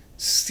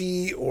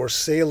sea or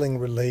sailing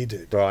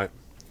related. Right.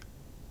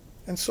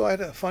 And so I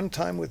had a fun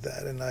time with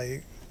that, and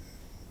I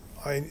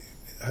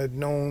had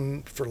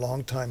known for a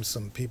long time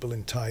some people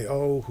in Tai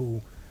O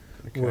who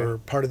were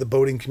part of the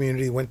boating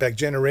community, went back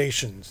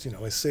generations,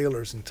 as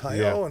sailors in Tai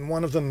O, and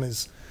one of them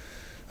is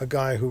a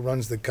guy who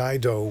runs the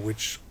Gaido,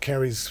 which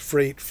carries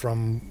freight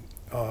from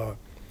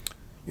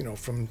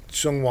from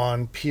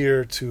Shungwan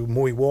Pier to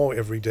Mui Wo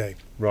every day.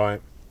 Right.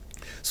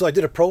 So I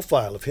did a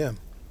profile of him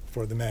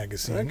for the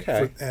magazine.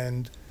 Okay.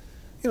 And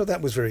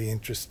that was very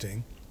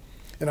interesting.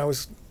 And I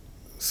was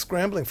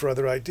scrambling for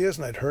other ideas,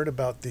 and I'd heard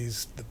about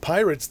the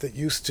pirates that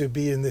used to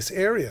be in this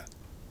area.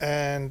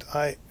 And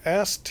I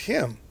asked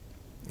him,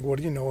 what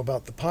do you know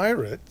about the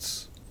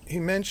pirates? He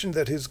mentioned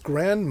that his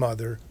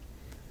grandmother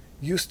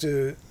used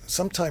to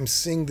sometimes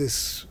sing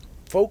this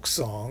folk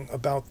song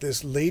about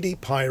this lady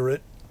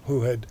pirate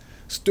who had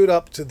stood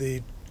up to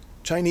the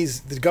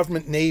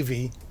government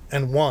navy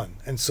and won.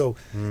 And so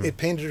it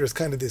painted her as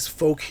kind of this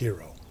folk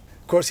hero.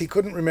 Of course, he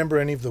couldn't remember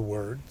any of the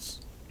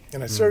words.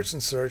 And I searched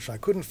and searched, and I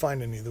couldn't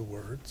find any of the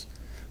words.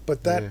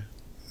 But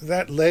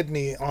that led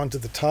me onto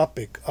the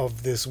topic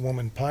of this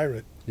woman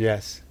pirate.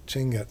 Yes.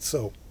 Chingat.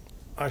 So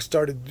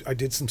I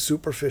did some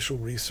superficial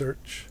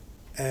research,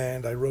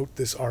 and I wrote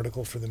this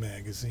article for the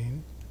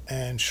magazine.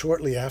 And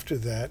shortly after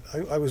that,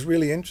 I was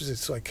really interested,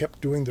 so I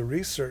kept doing the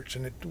research,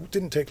 and it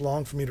didn't take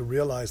long for me to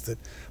realize that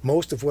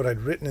most of what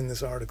I'd written in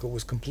this article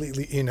was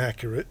completely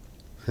inaccurate.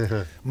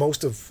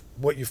 Most of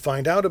what you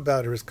find out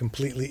about her is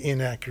completely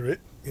inaccurate.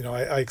 You know,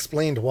 I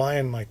explained why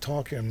in my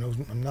talk here.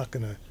 I'm not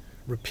going to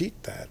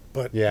repeat that.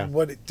 But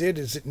what it did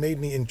is it made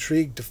me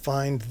intrigued to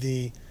find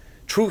the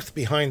truth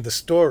behind the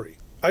story.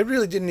 I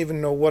really didn't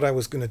even know what I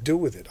was going to do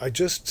with it. I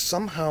just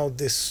somehow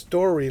this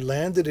story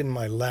landed in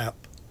my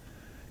lap,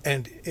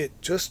 and it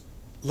just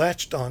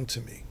latched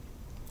onto me,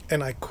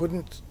 and I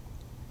couldn't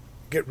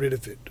get rid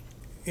of it.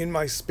 In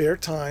my spare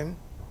time,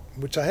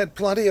 which I had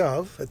plenty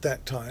of at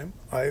that time,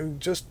 I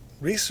just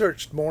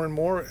researched more and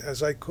more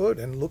as I could,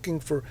 and looking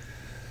for,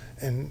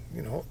 and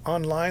you know,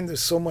 online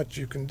there's so much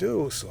you can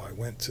do. So I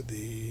went to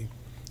the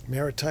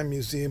Maritime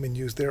Museum and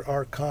used their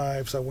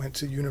archives. I went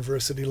to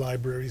university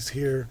libraries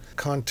here,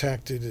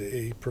 contacted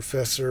a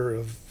professor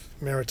of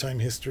maritime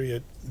history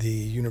at the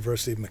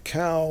University of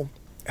Macau,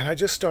 and I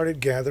just started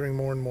gathering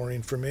more and more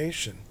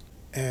information.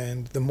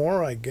 And the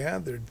more I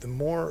gathered, the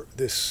more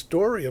this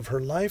story of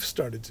her life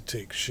started to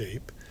take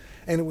shape.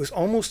 And it was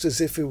almost as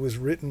if it was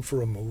written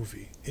for a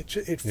movie.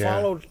 It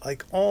followed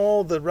like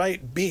all the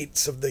right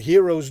beats of the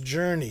hero's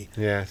journey,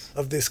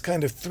 of this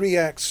kind of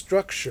 3-act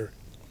structure,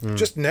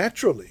 just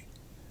naturally.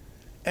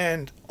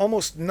 And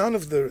almost none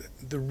of the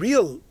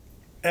real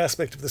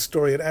aspect of the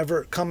story had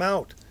ever come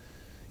out.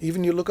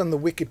 Even you look on the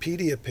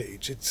Wikipedia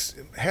page, it's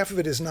half of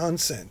it is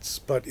nonsense,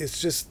 but it's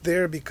just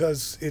there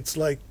because it's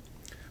like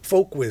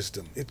folk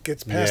wisdom. It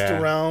gets passed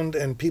around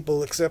and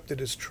people accept it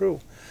as true.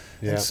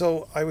 And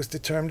so I was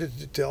determined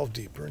to delve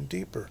deeper and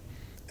deeper.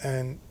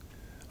 And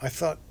I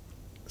thought,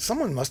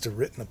 someone must have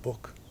written a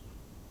book.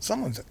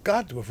 Someone's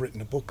got to have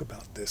written a book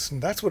about this. And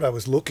that's what I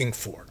was looking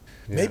for.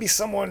 Yeah. Maybe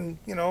someone,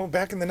 you know,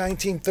 back in the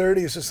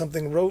 1930s or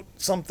something wrote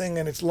something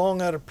and it's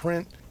long out of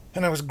print.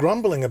 And I was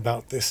grumbling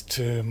about this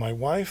to my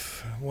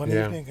wife one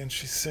evening, and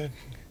she said,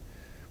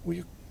 will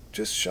you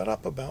just shut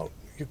up about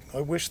you?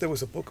 I wish there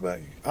was a book about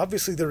you.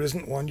 Obviously there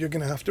isn't one. You're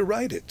going to have to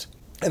write it.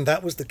 And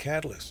that was the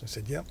catalyst. I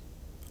said, yep,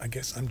 I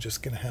guess I'm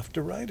just going to have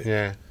to write it.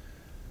 Yeah.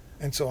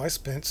 And so I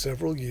spent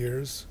several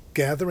years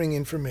gathering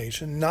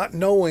information, not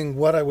knowing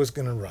what I was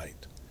going to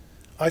write.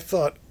 I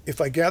thought, if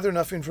I gather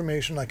enough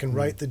information, I can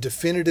write the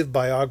definitive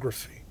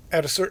biography.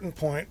 At a certain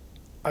point,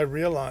 I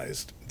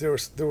realized there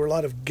were a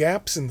lot of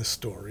gaps in the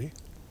story.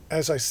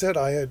 As I said,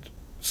 I had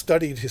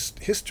studied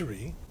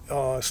history,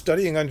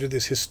 studying under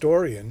this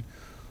historian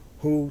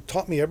who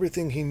taught me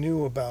everything he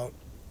knew about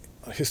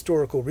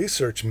historical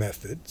research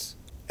methods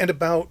and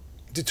about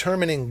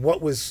determining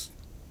what was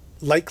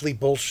likely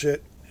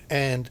bullshit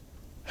and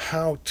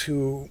how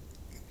to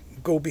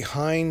go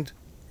behind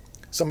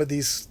some of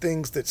these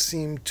things that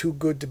seem too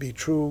good to be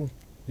true,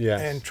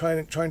 and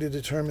trying to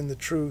determine the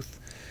truth,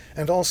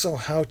 and also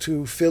how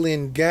to fill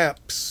in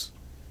gaps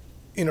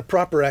in a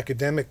proper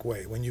academic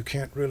way when you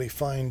can't really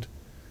find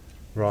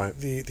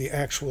the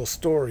actual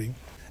story.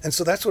 And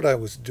so that's what I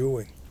was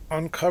doing,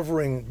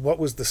 uncovering what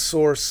was the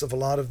source of a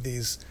lot of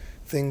these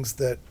things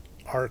that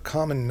are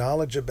common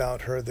knowledge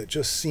about her that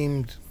just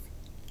seemed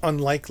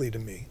unlikely to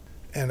me.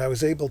 And I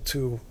was able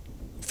to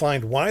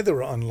find why they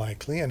were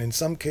unlikely, and in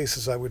some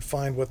cases I would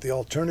find what the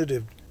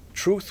alternative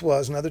truth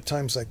was, and other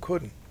times I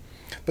couldn't.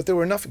 But there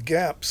were enough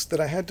gaps that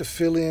I had to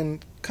fill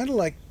in kind of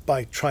like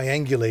by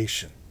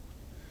triangulation.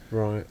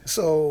 Right.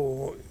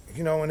 So,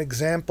 you know, an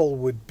example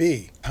would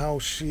be how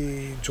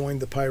she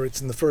joined the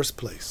pirates in the first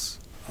place.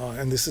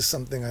 And this is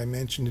something I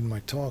mentioned in my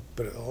talk,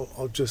 but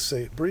I'll just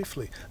say it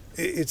briefly.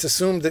 It's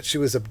assumed that she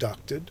was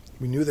abducted.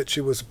 We knew that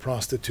she was a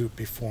prostitute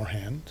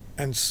beforehand.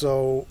 And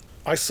so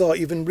I saw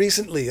even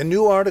recently a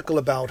new article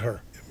about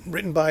her,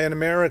 written by an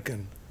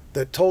American,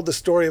 that told the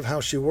story of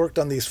how she worked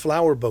on these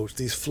flower boats,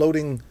 these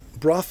floating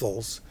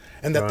brothels,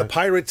 and that the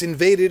pirates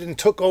invaded and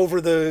took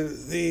over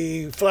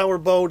the flower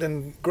boat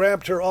and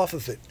grabbed her off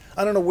of it.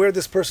 I don't know where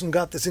this person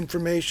got this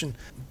information,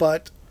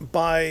 but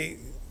by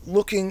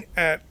looking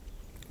at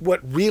what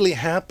really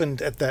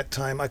happened at that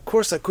time, of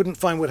course I couldn't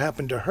find what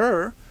happened to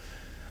her,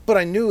 but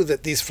I knew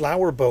that these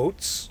flower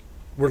boats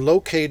were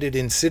located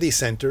in city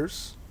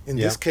centers, in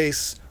this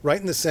case, right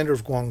in the center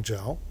of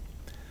Guangzhou.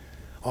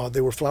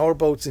 There were flower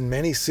boats in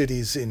many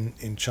cities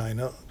in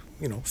China,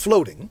 you know,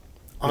 floating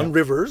on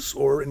rivers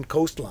or in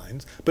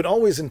coastlines, but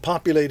always in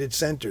populated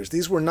centers.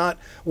 These were not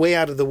way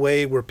out of the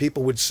way where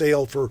people would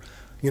sail for,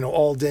 you know,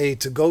 all day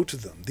to go to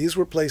them. These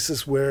were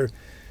places where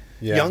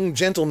Yeah. Young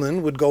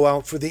gentlemen would go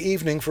out for the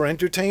evening for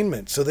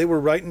entertainment, so they were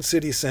right in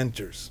city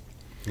centers.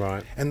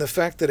 Right. And the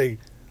fact that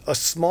a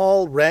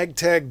small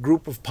ragtag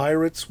group of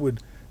pirates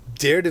would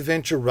dare to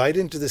venture right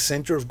into the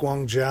center of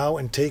Guangzhou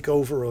and take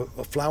over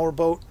a flower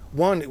boat,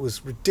 one, it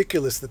was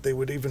ridiculous that they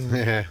would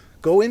even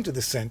go into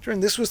the center.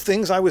 And this was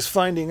things I was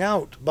finding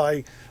out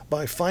by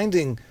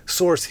finding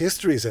source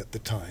histories at the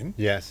time.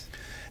 Yes.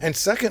 And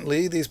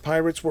secondly, these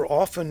pirates were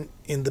often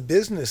in the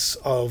business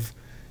of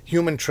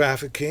human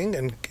trafficking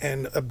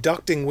and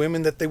abducting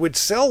women that they would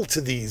sell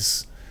to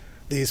these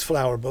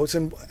flower boats.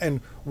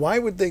 And why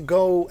would they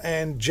go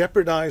and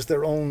jeopardize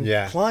their own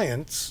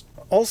clients?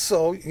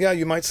 Also,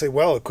 you might say,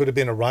 well, it could have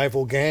been a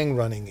rival gang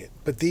running it.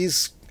 But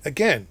these,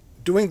 again,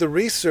 doing the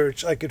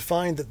research, I could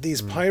find that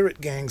these pirate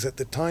gangs at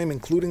the time,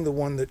 including the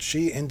one that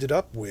she ended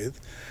up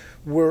with,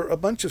 were a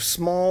bunch of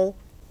small,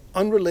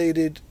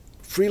 unrelated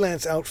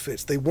freelance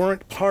outfits. They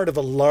weren't part of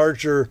a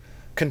larger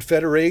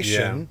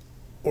confederation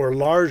or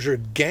larger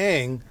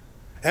gang,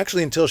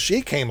 actually, until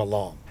she came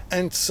along.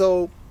 And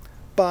so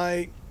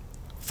by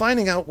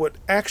finding out what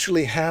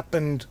actually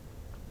happened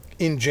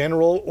in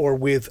general or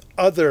with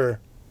other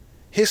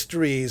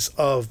histories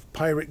of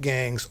pirate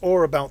gangs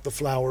or about the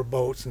flower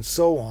boats and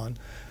so on,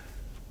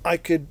 I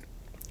could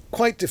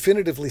quite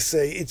definitively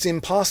say it's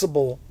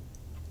impossible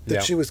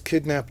that she was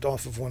kidnapped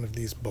off of one of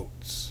these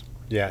boats.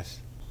 Yes.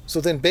 So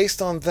then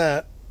based on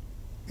that,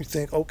 you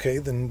think, okay,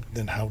 then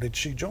how did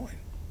she join?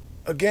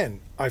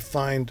 Again, I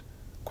find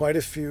quite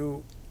a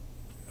few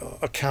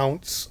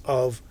accounts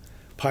of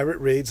pirate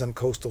raids on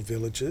coastal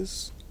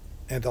villages.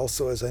 And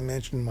also, as I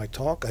mentioned in my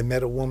talk, I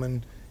met a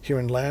woman here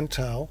in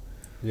Lantau,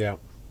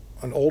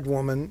 an old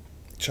woman,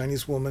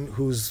 Chinese woman,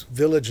 whose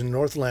village in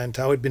North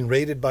Lantau had been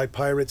raided by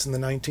pirates in the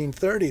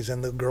 1930s,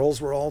 and the girls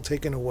were all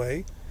taken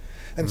away.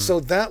 And so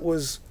that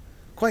was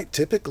quite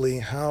typically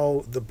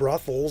how the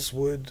brothels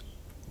would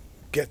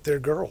get their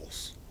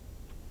girls,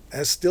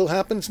 as still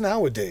happens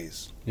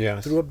nowadays,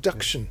 through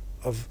abduction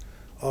of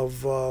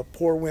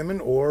poor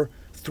women or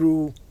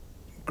through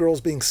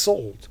girls being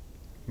sold.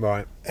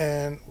 Right.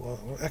 And, well,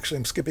 actually,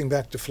 I'm skipping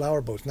back to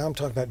flower boats. Now I'm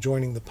talking about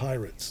joining the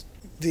pirates.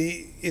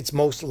 It's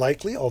most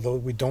likely, although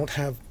we don't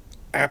have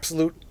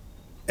absolute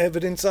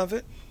evidence of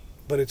it,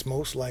 but it's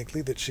most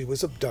likely that she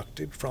was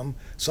abducted from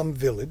some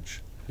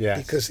village.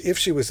 Yes. Because if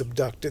she was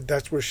abducted,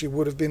 that's where she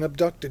would have been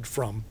abducted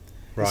from,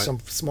 some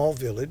small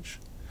village.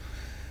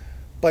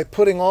 By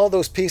putting all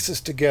those pieces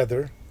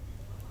together,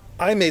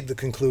 I made the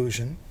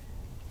conclusion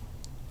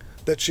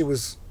that she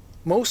was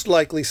most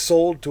likely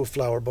sold to a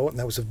flower boat, and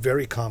that was a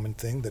very common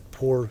thing, that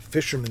poor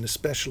fishermen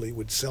especially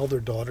would sell their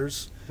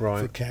daughters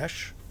for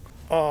cash.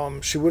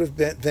 She would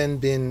have then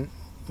been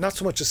not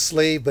so much a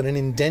slave, but an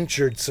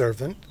indentured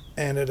servant,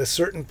 and at a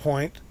certain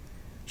point,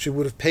 she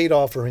would have paid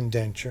off her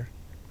indenture.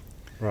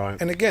 Right.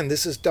 And again,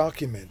 this is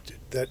documented,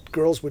 that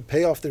girls would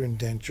pay off their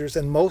indentures,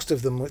 and most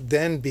of them would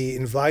then be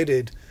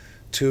invited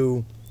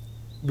to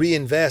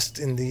reinvest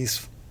in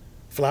these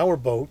flower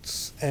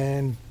boats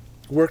and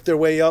work their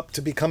way up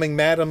to becoming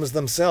madams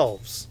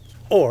themselves.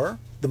 Or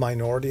the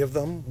minority of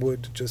them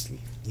would just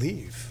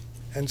leave.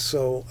 And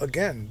so,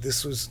 again,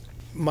 this was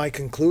my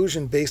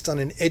conclusion based on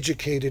an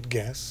educated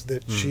guess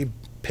that she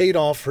paid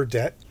off her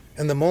debt.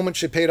 And the moment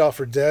she paid off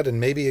her debt and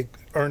maybe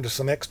earned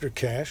some extra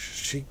cash,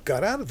 she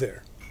got out of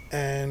there.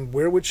 And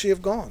where would she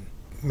have gone?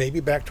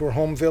 Maybe back to her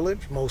home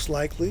village, most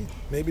likely.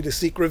 Maybe to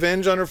seek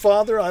revenge on her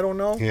father, I don't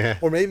know. Yeah.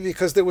 Or maybe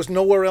because there was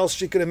nowhere else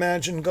she could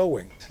imagine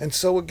going. And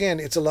so again,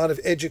 it's a lot of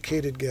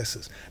educated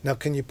guesses. Now,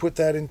 can you put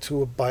that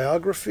into a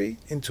biography,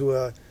 into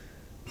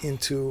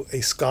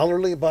a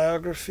scholarly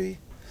biography?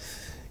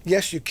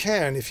 Yes, you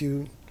can, if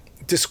you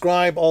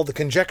describe all the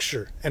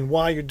conjecture and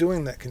why you're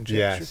doing that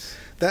conjecture. Yes.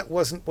 That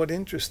wasn't what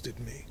interested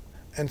me.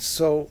 And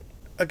so,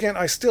 again,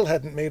 I still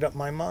hadn't made up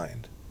my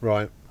mind.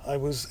 Right. I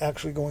was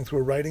actually going through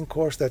a writing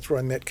course. That's where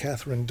I met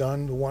Catherine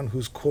Dunn, the one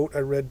whose quote I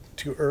read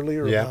to you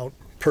earlier about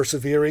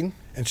persevering.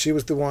 And she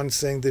was the one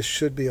saying this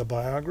should be a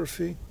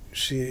biography.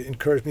 She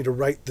encouraged me to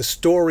write the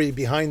story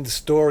behind the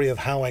story of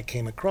how I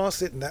came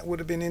across it, and that would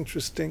have been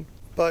interesting.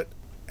 But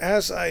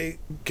as I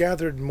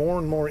gathered more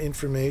and more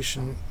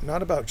information,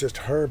 not about just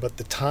her, but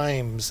the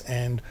times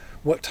and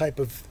what type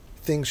of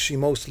things she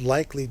most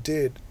likely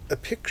did, a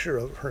picture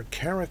of her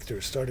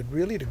character started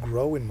really to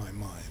grow in my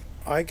mind.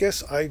 I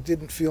guess I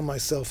didn't feel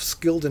myself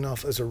skilled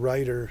enough as a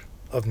writer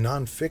of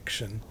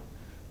nonfiction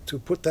to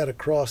put that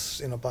across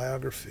in a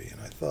biography.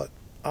 And I thought,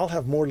 I'll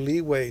have more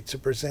leeway to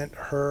present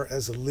her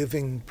as a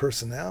living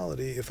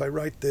personality if I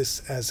write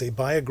this as a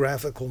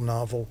biographical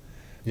novel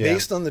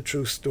based on the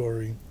true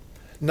story,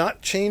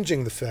 not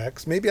changing the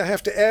facts. Maybe I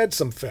have to add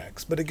some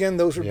facts, but again,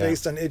 those are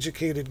based on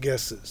educated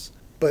guesses.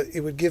 But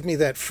it would give me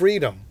that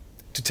freedom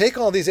to take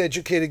all these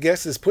educated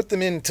guesses, put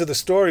them into the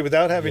story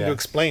without having to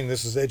explain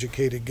this is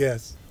educated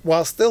guess,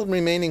 while still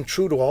remaining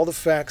true to all the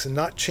facts and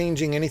not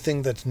changing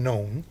anything that's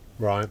known.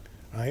 Right.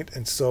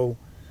 And so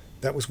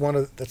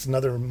that's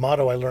another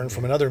motto I learned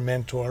from another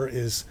mentor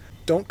is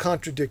don't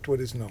contradict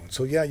what is known.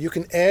 So you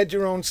can add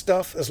your own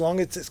stuff as long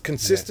as it's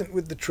consistent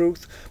with the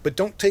truth, but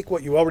don't take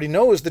what you already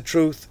know is the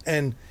truth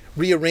and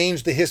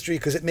rearrange the history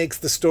because it makes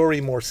the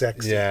story more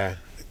sexy. Yeah.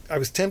 I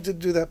was tempted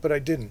to do that, but I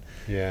didn't.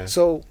 Yeah.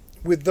 So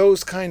with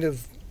those kind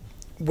of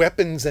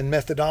weapons and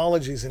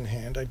methodologies in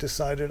hand, I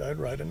decided I'd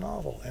write a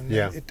novel. And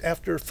then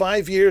after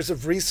 5 years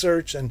of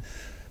research and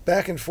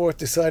back and forth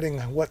deciding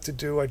what to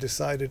do, I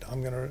decided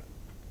I'm going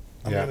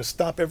to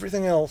stop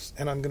everything else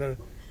and I'm going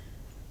to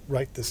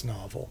write this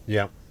novel.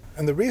 Yeah.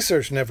 And the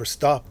research never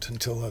stopped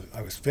until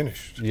I was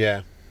finished.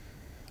 Yeah.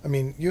 I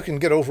mean, you can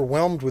get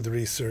overwhelmed with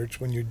research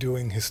when you're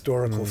doing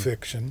historical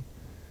fiction.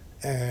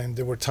 And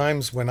there were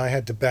times when I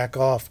had to back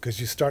off because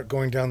you start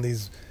going down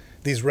these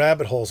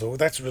rabbit holes. Oh,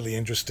 that's really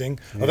interesting.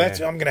 Oh, I'm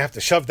going to have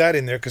to shove that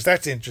in there because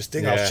that's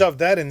interesting. I'll shove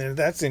that in there.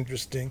 That's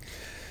interesting.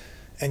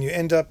 And you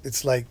end up,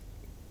 it's like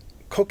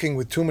cooking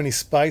with too many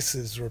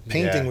spices or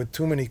painting with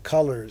too many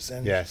colors.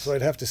 And so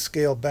I'd have to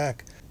scale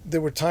back.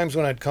 There were times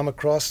when I'd come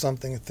across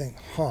something and think,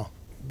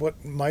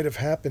 what might have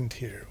happened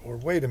here? Or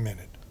wait a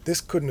minute,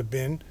 this couldn't have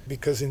been,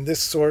 because in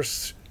this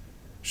source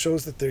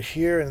shows that they're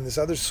here, and in this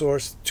other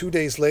source, 2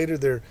 days later,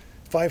 they're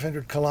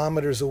 500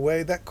 kilometers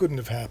away. That couldn't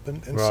have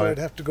happened. And so I'd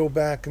have to go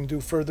back and do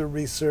further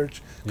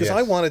research, because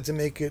I wanted to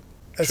make it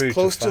as True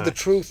close to to the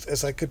truth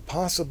as I could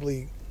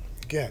possibly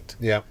get.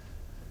 Yeah.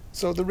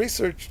 So the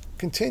research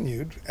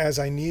continued as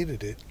I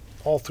needed it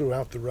all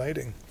throughout the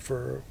writing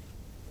for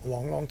a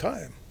long, long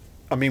time.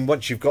 I mean,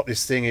 once you've got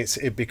this thing,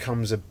 it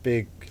becomes a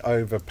big,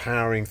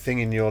 overpowering thing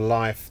in your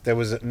life. There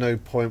was at no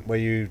point where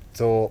you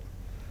thought,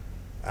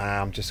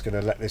 I'm just going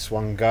to let this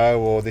one go,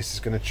 or this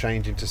is going to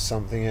change into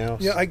something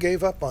else? Yeah, I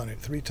gave up on it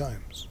 3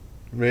 times.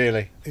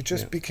 Really? It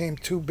just became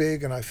too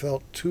big, and I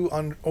felt too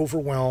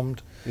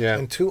overwhelmed Yeah.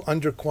 and too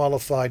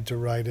underqualified to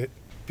write it,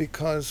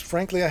 because,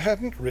 frankly, I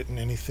hadn't written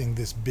anything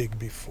this big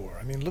before.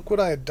 I mean, look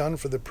what I had done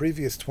for the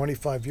previous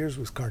 25 years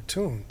with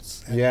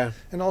cartoons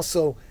and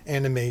also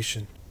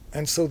animation.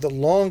 And so the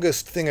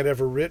longest thing I'd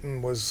ever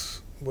written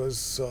was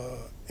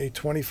a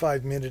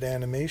 25-minute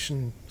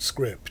animation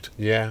script.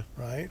 Yeah.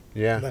 Right?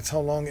 Yeah. And that's how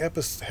long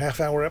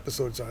half-hour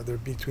episodes are. They're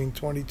between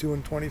 22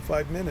 and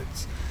 25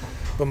 minutes.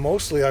 But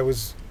mostly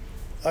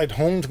I'd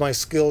honed my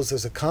skills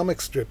as a comic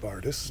strip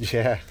artist.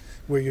 Yeah.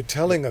 Where you're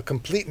telling a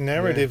complete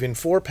narrative in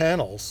 4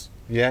 panels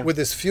with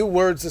as few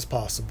words as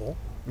possible,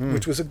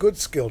 which was a good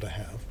skill to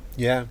have.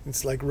 Yeah.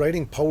 It's like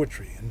writing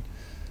poetry. And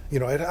you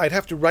know, I'd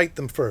have to write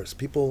them first.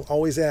 People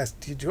always ask,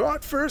 do you draw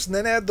it first and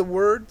then add the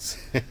words?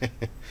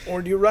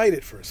 Or do you write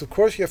it first? Of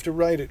course you have to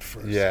write it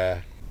first. Yeah.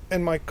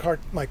 And my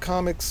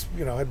comics,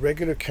 had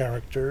regular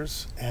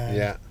characters,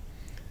 and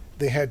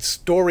they had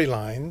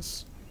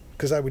storylines,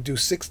 because I would do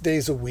 6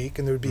 days a week,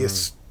 and there would be a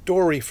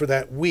story for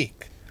that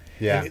week.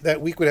 Yeah. And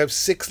that week would have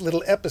 6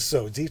 little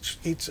episodes,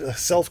 each a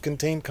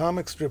self-contained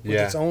comic strip with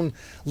its own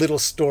little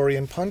story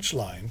and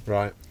punchline.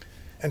 Right.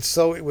 And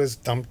so it was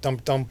dump,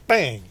 dump, dump,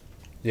 bang.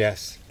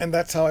 Yes. And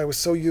that's how I was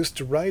so used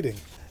to writing.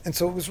 And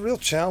so it was a real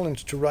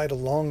challenge to write a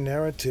long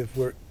narrative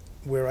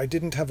where I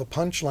didn't have a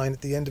punchline at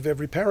the end of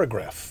every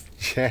paragraph.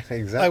 Yeah,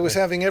 exactly. I was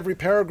having every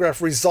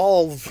paragraph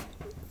resolve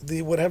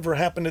the whatever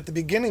happened at the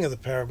beginning of the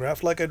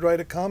paragraph, like I'd write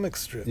a comic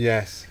strip.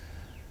 Yes.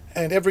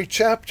 And every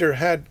chapter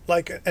had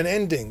like an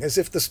ending, as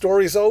if the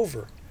story's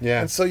over.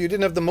 Yeah. And so you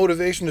didn't have the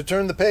motivation to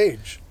turn the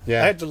page.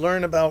 Yeah. I had to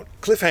learn about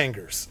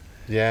cliffhangers.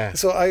 Yeah.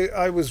 So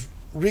I was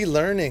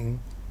relearning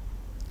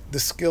the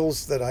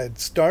skills that I had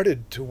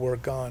started to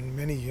work on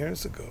many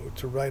years ago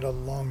to write a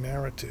long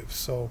narrative.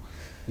 So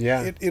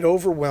it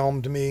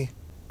overwhelmed me.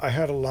 I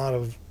had a lot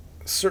of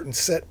certain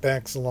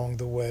setbacks along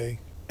the way.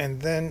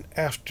 And then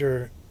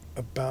after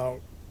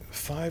about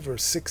 5 or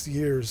 6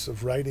 years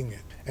of writing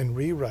it and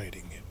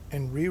rewriting it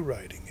and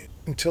rewriting it,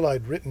 until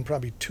I'd written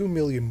probably 2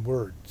 million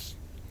words.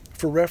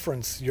 For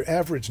reference, your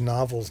average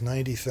novel's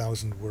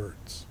 90,000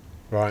 words.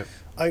 Right.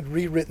 I'd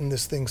rewritten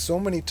this thing so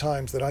many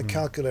times that I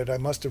calculated I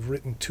must have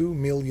written 2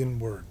 million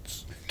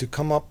words to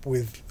come up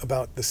with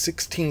about the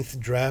 16th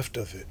draft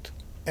of it.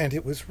 And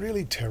it was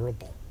really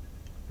terrible.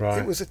 Right.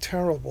 It was a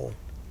terrible,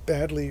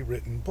 badly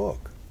written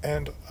book.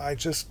 And I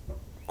just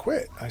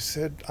quit. I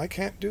said, I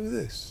can't do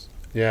this.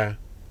 Yeah.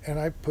 And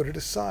I put it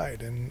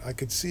aside. And I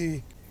could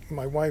see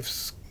my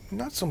wife's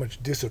not so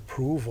much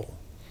disapproval,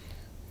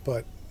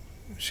 but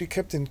she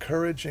kept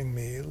encouraging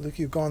me, look,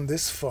 you've gone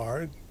this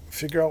far,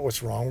 figure out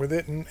what's wrong with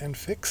it and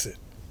fix it.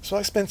 So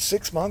I spent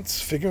 6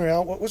 months figuring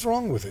out what was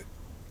wrong with it.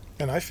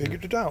 And I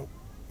figured it out,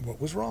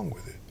 what was wrong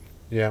with it.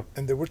 Yeah.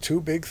 And there were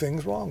 2 big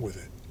things wrong with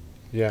it.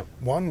 Yeah.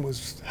 One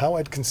was how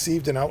I'd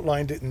conceived and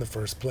outlined it in the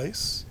first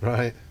place.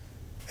 Right.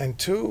 And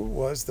 2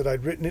 was that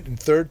I'd written it in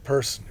third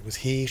person. It was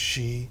he,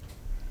 she.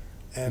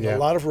 And Yeah. a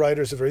lot of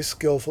writers are very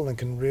skillful and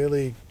can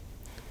really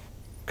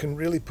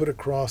put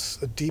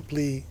across a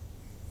deeply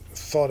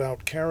thought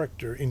out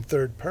character in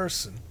third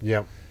person.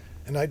 Yeah.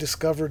 And I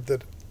discovered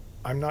that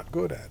I'm not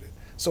good at it.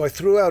 So I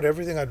threw out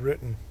everything I'd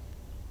written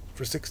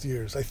for 6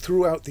 years. I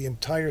threw out the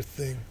entire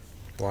thing.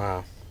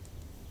 Wow.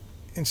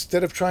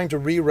 Instead of trying to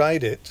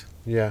rewrite it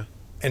Yeah.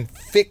 and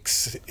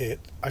fix it,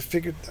 I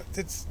figured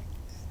that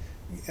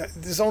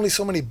there's only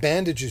so many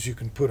bandages you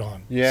can put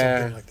on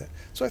something like that.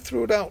 So I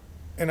threw it out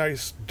and I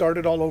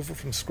started all over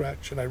from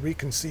scratch and I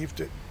reconceived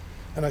it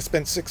And I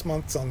spent 6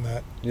 months on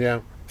that,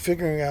 Yeah.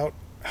 figuring out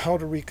how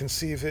to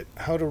reconceive it,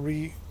 how to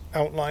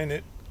re-outline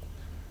it,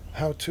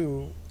 how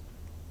to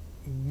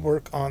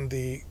work on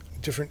the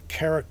different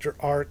character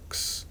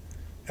arcs.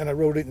 And I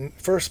wrote it in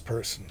first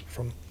person,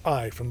 from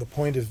the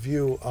point of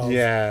view of,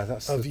 Yeah,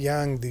 that's of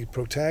Yang, the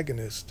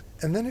protagonist.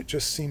 And then it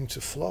just seemed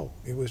to flow.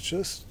 It was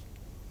just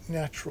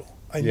natural.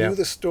 I Yeah. knew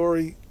the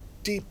story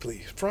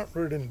deeply,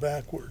 frontward and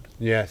backward.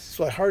 yes.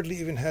 So I hardly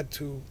even had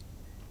to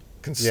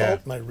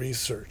consult my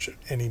research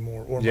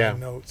anymore or Yeah. my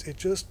notes. It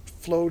just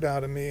flowed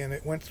out of me, and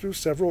it went through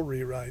several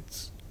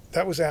rewrites.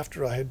 That was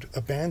after I had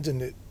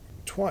abandoned it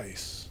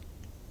twice,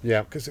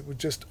 Yeah. because it would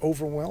just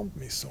overwhelm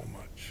me so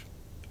much.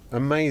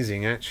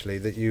 Amazing, actually,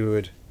 that you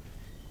would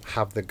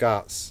have the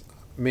guts.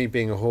 Me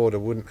being a hoarder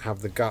wouldn't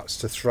have the guts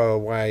to throw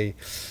away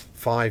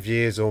 5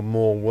 years or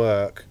more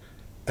work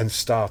and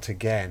start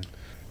again.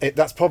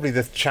 That's probably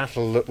the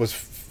chattel that was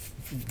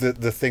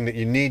the thing that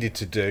you needed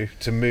to do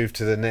to move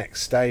to the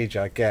next stage,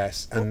 I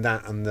guess, and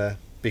the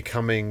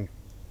becoming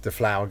the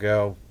Flower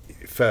Girl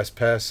first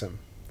person.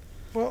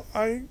 Well,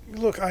 I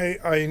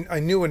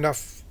knew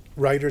enough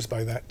writers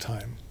by that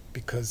time,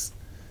 because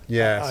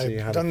Yeah, so I've you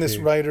had done a this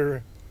few.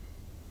 writer.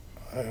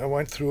 I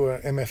went through a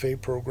MFA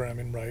program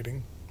in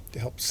writing to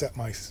help set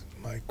my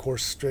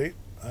course straight.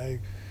 I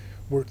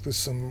worked with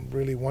some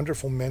really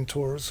wonderful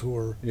mentors who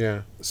are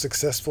Yeah,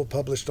 successful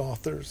published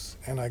authors,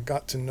 and I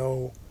got to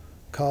know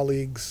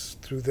colleagues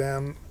through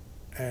them,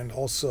 and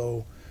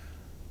also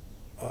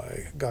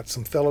I got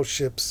some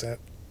fellowships at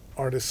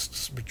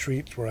artists'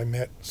 retreats where I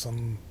met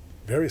some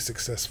very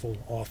successful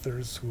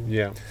authors who,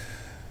 yeah.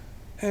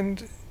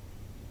 and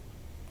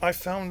I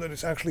found that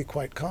it's actually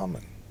quite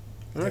common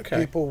that Okay.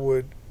 people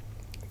would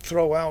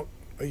throw out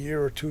a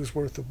year or two's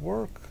worth of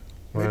work,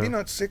 maybe Wow.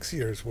 not 6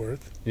 years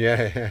worth,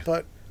 Yeah, yeah.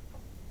 but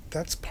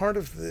that's part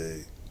of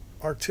the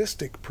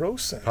artistic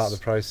process. Part of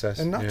the process.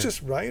 And not yeah.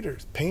 just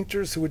writers,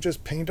 painters who would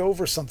just paint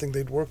over something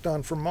they'd worked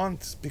on for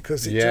months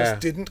because it Yeah.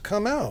 just didn't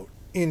come out.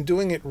 In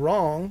doing it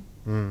wrong,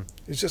 Mm.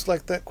 it's just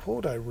like that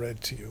quote I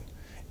read to you.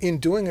 In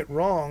doing it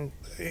wrong,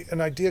 an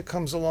idea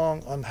comes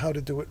along on how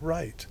to do it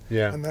right.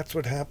 Yeah. And that's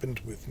what happened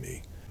with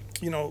me.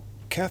 You know,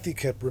 Kathy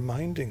kept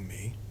reminding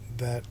me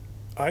that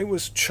I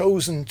was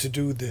chosen to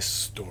do this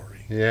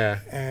story. Yeah.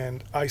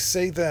 And I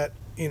say that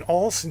in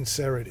all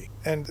sincerity.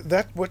 And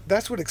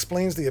that's what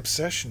explains the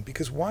obsession,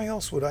 because why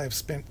else would I have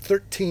spent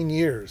 13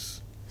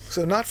 years?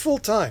 So not full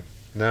time.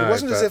 No, It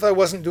wasn't as but- if I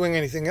wasn't doing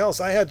anything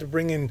else. I had to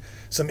bring in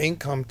some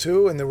income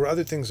too, and there were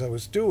other things I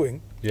was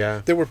doing.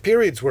 Yeah. There were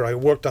periods where I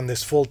worked on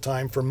this full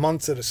time for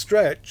months at a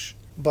stretch,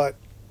 but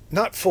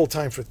not full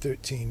time for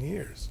 13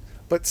 years.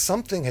 But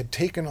something had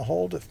taken a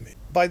hold of me.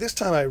 By this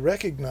time, I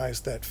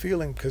recognized that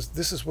feeling, because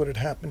this is what had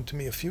happened to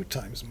me a few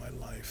times in my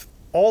life.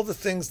 All the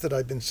things that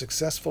I've been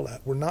successful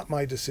at were not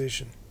my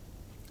decision.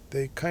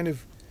 They kind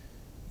of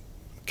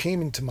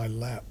came into my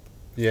lap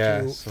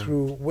Yeah.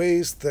 through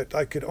ways that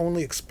I could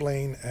only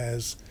explain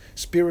as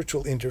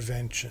spiritual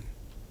intervention.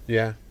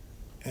 Yeah.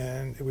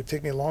 And it would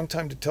take me a long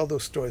time to tell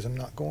those stories. I'm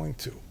not going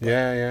to.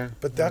 Yeah. Yeah.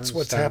 But I that's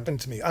what's understand.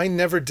 happened to me. I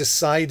never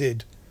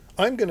decided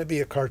I'm going to be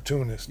a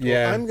cartoonist, or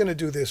Yeah. I'm going to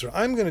do this, or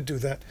I'm going to do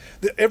that.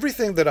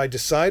 Everything that I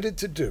decided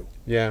to do,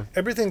 Yeah.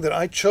 everything that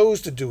I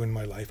chose to do in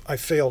my life, I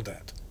failed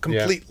at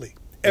completely.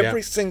 Yeah.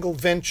 Every single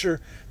venture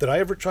that I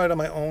ever tried on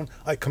my own,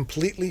 I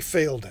completely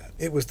failed at.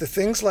 It was the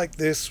things like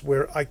this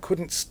where I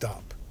couldn't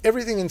stop.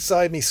 Everything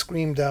inside me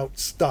screamed out,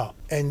 stop.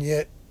 And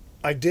yet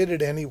I did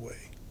it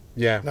anyway.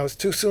 Yeah. Now, it's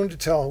too soon to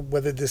tell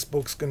whether this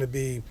book's going to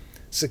be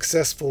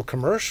successful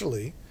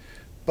commercially,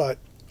 but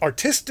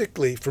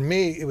artistically, for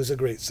me, it was a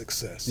great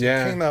success.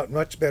 Yeah. It came out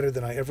much better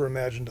than I ever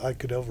imagined I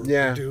could ever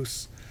Yeah.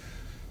 produce.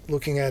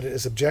 Looking at it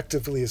as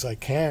objectively as I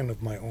can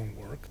of my own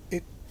work,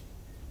 it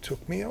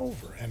took me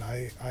over. And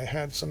I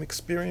had some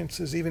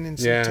experiences even in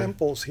some Yeah.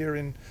 temples here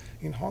in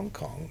Hong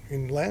Kong,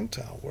 in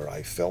Lantau, where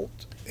I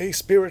felt a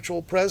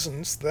spiritual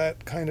presence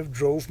that kind of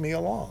drove me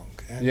along.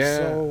 And Yeah.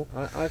 so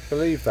I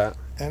believe that.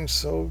 and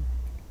so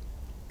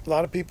a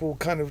lot of people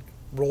kind of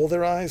roll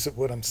their eyes at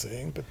what I'm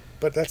saying,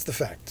 but that's the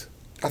fact.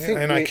 I think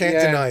and I we- can't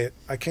yeah. deny it.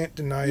 I can't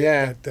deny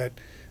Yeah. it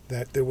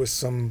that there was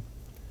some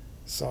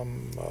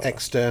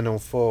External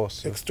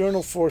force.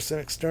 external force and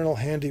external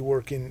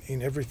handiwork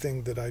in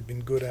everything that I've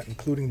been good at,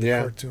 including the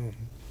Yeah. cartoon.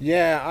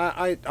 Yeah,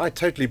 I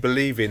totally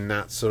believe in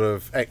that sort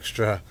of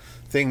extra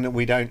thing that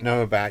we don't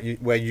know about,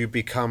 where you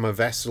become a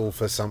vessel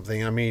for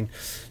something. I mean,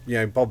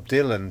 Bob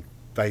Dylan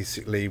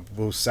basically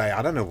will say,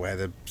 I don't know where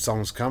the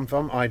songs come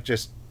from. I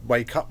just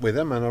wake up with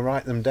them and I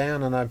write them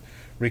down and I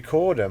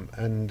record them.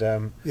 And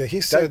Yeah,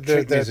 he said treat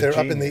me that as a they're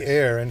up in the genius.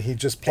 air and he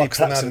just he plucks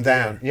them plucks out them of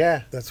down. the air.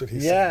 Yeah, That's what he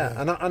yeah.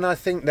 said. Yeah. And I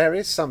think there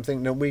is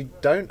something that we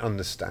don't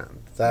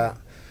understand. That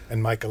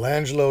And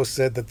Michelangelo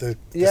said that the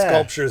Yeah.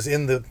 sculpture is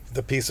in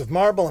the piece of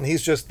marble, and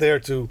he's just there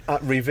to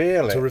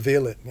reveal it.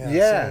 reveal it. Yeah.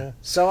 Yeah.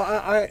 So, So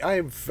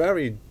I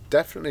very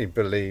definitely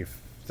believe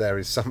there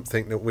is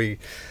something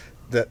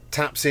that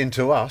taps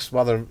into us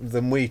rather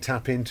than we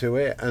tap into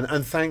it.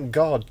 And thank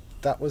God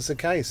that was the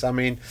case. I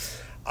mean,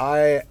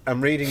 I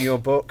am reading your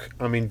book.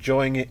 I'm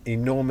enjoying it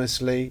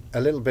enormously. A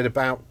little bit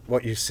about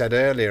what you said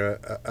earlier.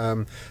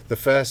 The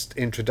first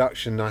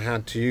introduction I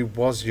had to you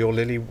was your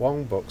Lily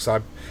Wong books.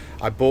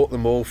 I bought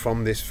them all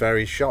from this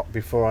very shop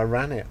before I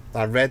ran it.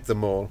 I read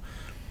them all.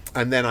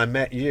 And then I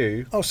met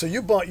you. Oh, so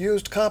you bought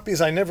used copies?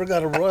 I never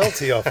got a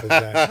royalty off of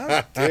that.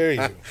 How dare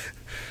you?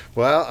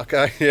 Well,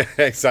 okay, yeah,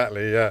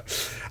 exactly, yeah.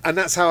 And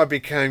that's how I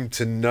became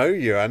to know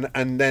you.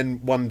 And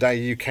then one day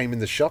you came in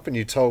the shop and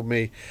you told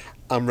me,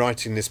 I'm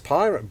writing this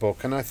pirate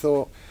book. And I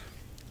thought,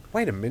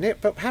 wait a minute,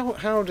 but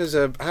how does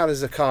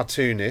a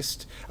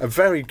cartoonist, a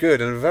very good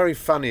and a very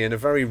funny and a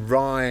very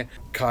wry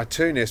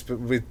cartoonist,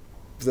 but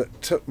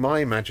that took my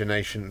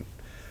imagination,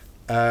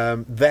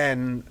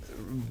 then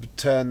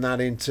turn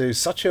that into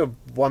such a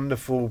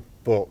wonderful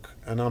book?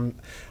 And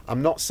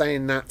I'm not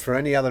saying that for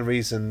any other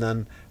reason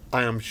than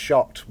I am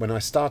shocked when I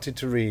started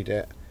to read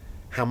it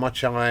how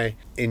much I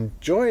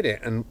enjoyed it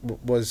and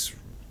was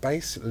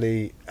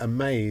basically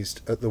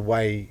amazed at the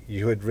way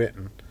you had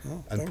written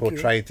and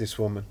portrayed this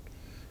woman.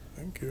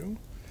 Thank you.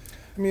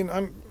 I mean,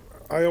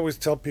 I always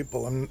tell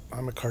people I'm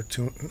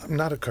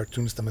not a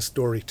cartoonist, I'm a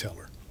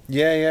storyteller.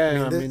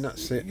 Yeah, I mean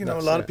that's it. You know,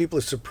 a lot of people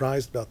are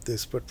surprised about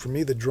this, but for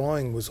me the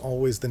drawing was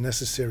always the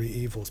necessary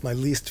evil. It's my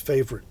least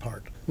favorite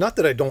part. Not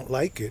that I don't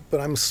like it, but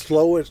I'm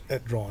slow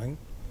at drawing.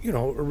 You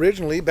know,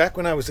 originally, back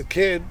when I was a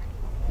kid,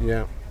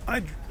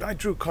 I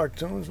drew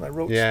cartoons and I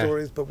wrote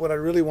stories, but what I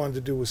really wanted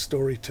to do was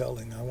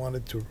storytelling. I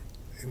wanted to,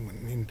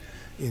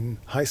 in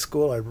high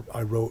school,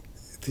 I wrote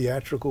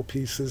theatrical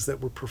pieces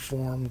that were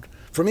performed.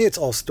 For me, it's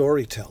all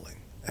storytelling.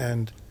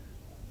 And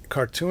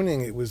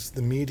cartooning, it was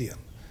the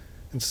medium.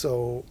 And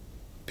so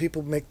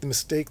people make the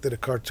mistake that a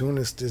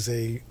cartoonist is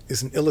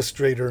an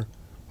illustrator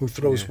who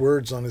throws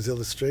words on his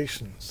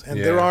illustrations. And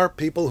there are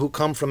people who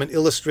come from an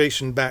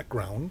illustration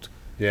background.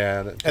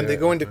 And they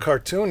go into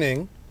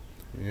cartooning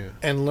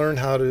and learn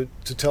how to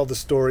tell the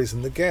stories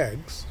and the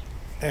gags.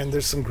 And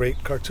there's some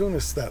great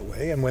cartoonists that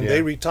way. And when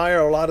they retire,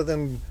 a lot of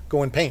them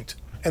go and paint.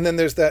 And then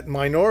there's that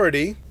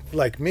minority,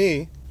 like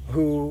me,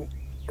 who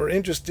are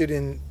interested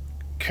in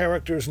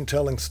characters and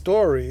telling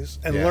stories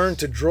and learn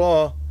to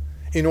draw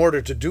in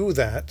order to do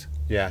that.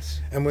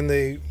 Yes. And when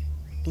they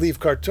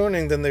leave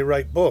cartooning, then they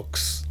write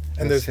books.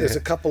 And there's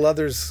a couple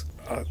others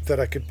that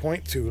I could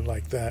point to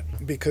like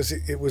that, because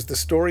it was the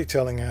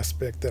storytelling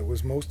aspect that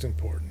was most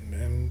important.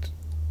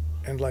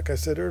 And like I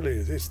said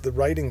earlier, it's the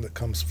writing that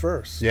comes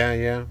first.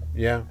 Yeah.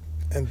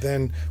 And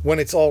then when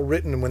it's all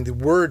written, when the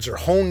words are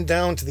honed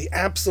down to the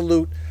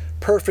absolute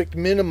perfect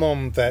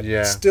minimum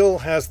that still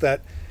has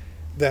that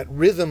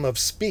rhythm of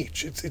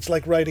speech, it's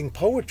like writing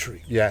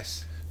poetry.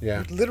 Yes.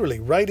 Yeah. Literally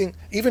writing,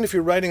 even if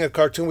you're writing a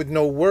cartoon with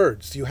no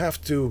words, you have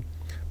to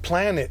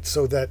plan it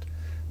so that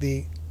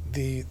the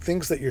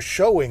things that you're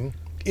showing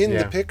in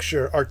the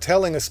picture are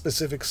telling a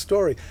specific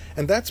story.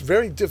 And that's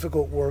very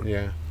difficult work.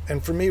 Yeah.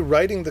 And for me,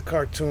 writing the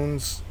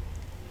cartoons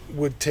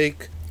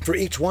for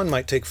each one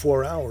might take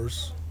 4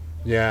 hours.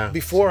 Yeah.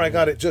 Before I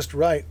got it just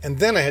right. And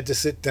then I had to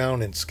sit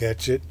down and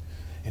sketch it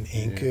and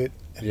ink it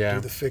and do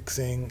the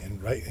fixing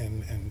and write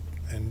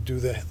and do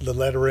the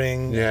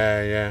lettering.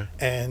 Yeah.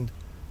 And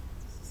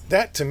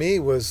that to me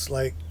was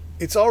like,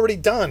 it's already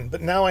done, but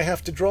now I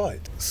have to draw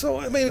it. So,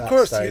 I mean, of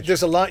course,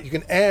 there's a lot you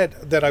can add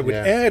that I would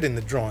add in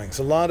the drawings.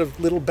 A lot of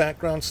little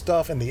background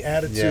stuff and the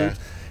attitude. Yeah.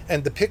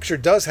 And the picture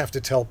does have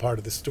to tell part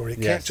of the story.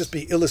 It can't just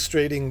be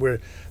illustrating where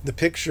the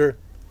picture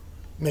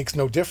makes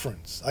no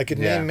difference. I could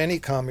name many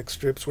comic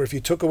strips where if you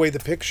took away the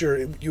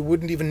picture, you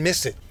wouldn't even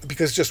miss it,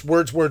 because just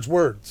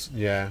words.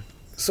 Yeah.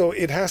 So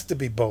it has to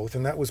be both,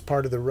 and that was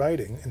part of the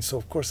writing. And so,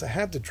 of course, I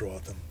had to draw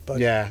them. But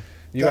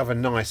you have a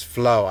nice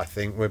flow, I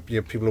think, where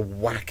people are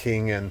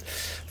whacking and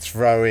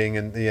throwing,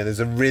 and there's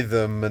a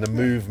rhythm and a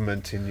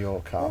movement in your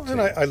cartoon.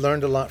 Well, and I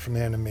learned a lot from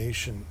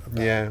animation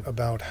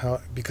about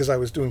how, because I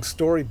was doing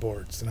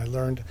storyboards, and I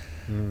learned,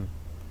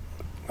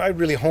 I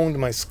really honed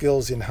my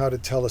skills in how to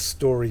tell a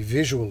story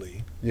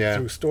visually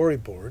through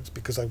storyboards,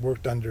 because I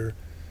worked under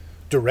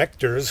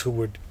directors who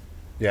would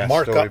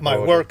mark up my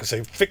work and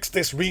say, fix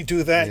this,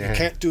 redo that, you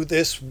can't do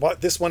this,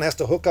 this one has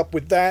to hook up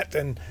with that.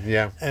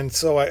 And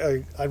so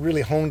I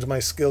really honed my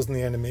skills in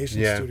the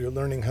animation studio,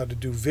 learning how to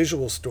do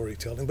visual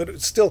storytelling. But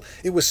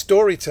it was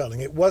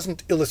storytelling, it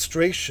wasn't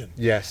illustration.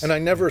 Yes. And I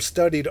never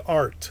studied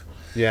art.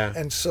 Yeah.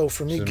 And so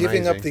for me,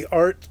 giving up the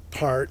art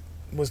part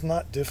was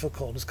not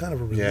difficult. It's kind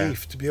of a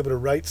relief to be able to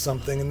write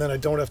something and then I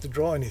don't have to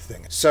draw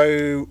anything.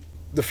 So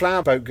The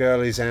Flower Boat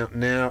Girl is out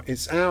now.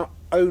 It's out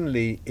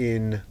only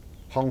in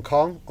Hong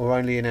Kong or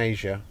only in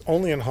Asia?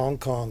 Only in Hong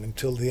Kong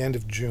until the end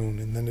of June,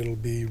 and then it'll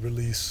be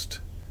released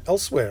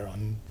elsewhere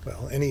on,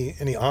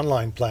 any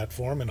online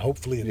platform, and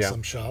hopefully in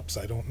some shops.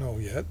 I don't know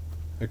yet.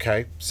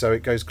 Okay, so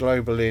it goes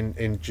global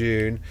in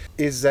June.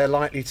 Is there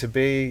likely to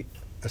be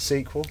a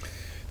sequel?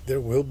 There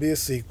will be a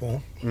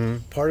sequel.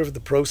 Part of the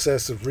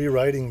process of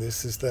rewriting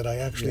this is that I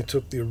actually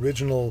took the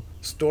original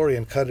story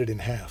and cut it in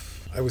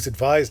half. I was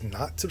advised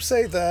not to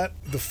say that.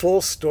 The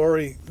full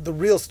story, the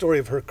real story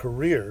of her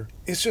career,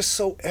 is just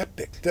so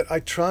epic that I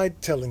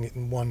tried telling it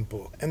in one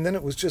book. And then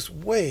it was just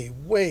way,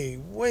 way,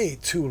 way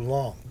too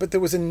long. But there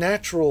was a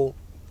natural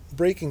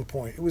breaking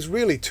point. It was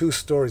really two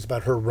stories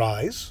about her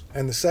rise,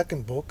 and the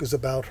second book is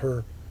about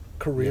her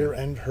career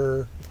and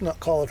her, not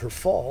call it her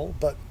fall,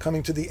 but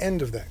coming to the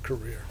end of that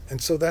career.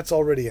 And so that's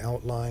already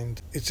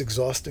outlined. It's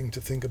exhausting to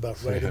think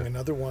about writing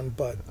another one,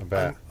 but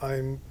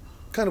I'm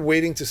kind of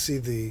waiting to see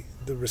the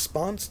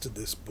response to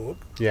this book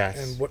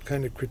and what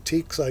kind of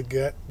critiques I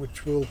get,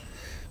 which will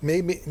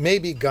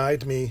maybe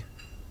guide me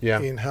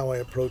in how I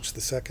approach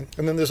the second.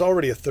 And then there's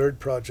already a third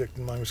project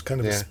in mind, which is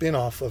kind of a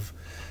spin-off of,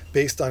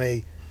 based on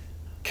a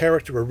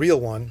character, a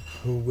real one,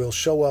 who will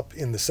show up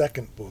in the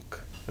second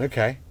book.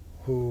 Okay.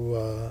 Who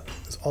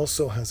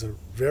also has a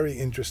very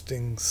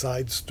interesting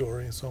side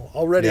story. So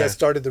already I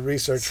started the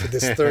research for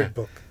this third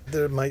book.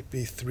 There might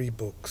be 3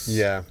 books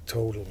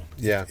total,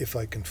 if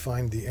I can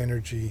find the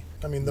energy.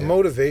 I mean, the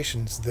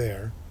motivation's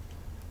there,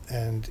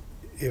 and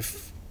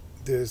if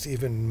there's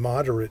even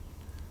moderate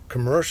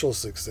commercial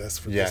success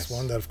for this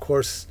one, that of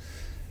course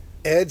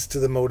adds to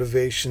the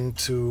motivation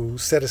to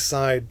set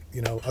aside,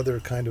 other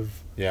kind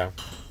of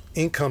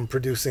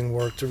income-producing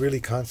work to really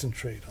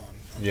concentrate on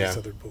these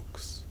other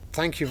books.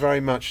 Thank you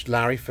very much,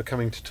 Larry, for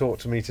coming to talk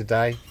to me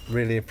today.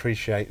 Really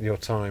appreciate your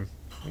time.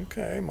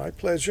 Okay, my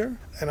pleasure.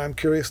 And I'm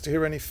curious to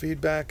hear any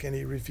feedback,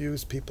 any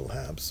reviews people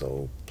have.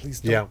 So please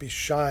don't be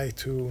shy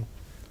to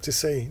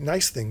say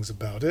nice things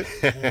about it,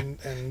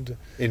 and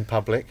in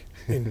public.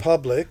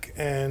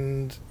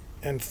 and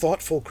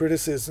thoughtful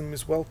criticism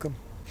is welcome.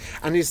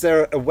 And is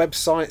there a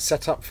website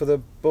set up for the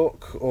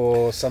book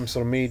or some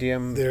sort of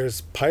medium?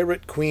 There's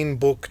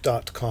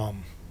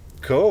piratequeenbook.com.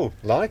 Cool,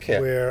 like it.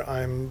 Where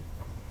I'm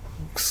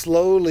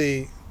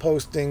slowly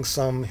posting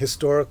some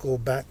historical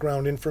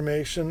background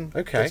information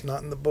that's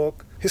not in the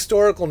book.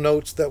 Historical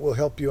notes that will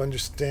help you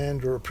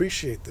understand or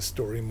appreciate the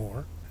story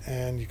more.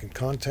 And you can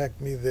contact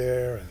me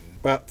there.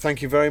 Well,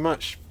 thank you very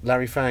much,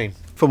 Larry Feign.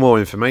 For more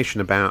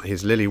information about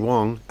his Lily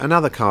Wong and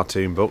other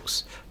cartoon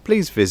books,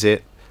 please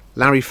visit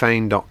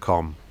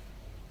larryfeign.com.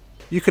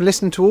 You can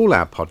listen to all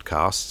our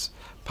podcasts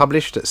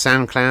published at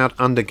SoundCloud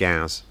under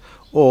Gaz,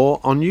 or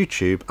on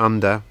YouTube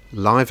under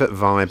Live at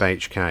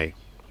VIBEHK,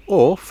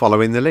 or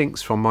following the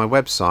links from my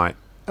website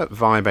at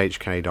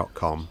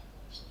vibehk.com.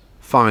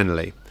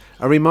 Finally,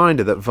 a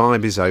reminder that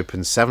Vibe is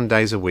open 7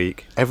 days a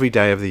week, every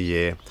day of the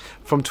year,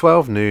 from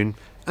 12 noon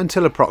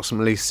until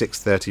approximately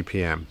 6:30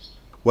 p.m.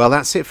 Well,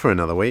 that's it for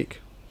another week.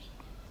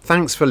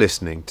 Thanks for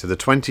listening to the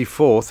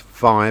 24th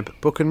Vibe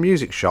Book and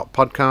Music Shop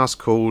podcast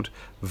called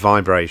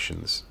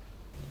VIBErations.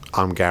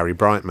 I'm Gary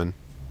Brightman.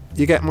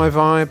 You get my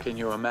vibe? Can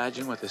you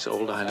imagine what this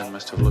old island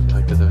must have looked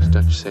like to those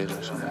Dutch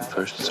sailors when they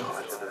first saw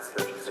it?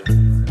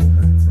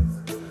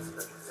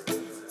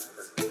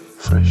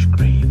 Fresh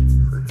green.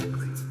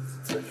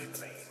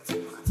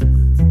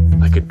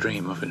 Like a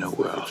dream of a new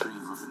world.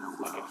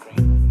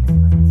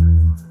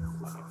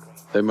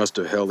 They must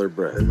have held their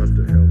breath.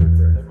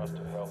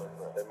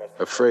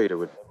 Afraid it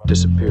would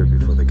disappear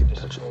before they could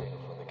touch it.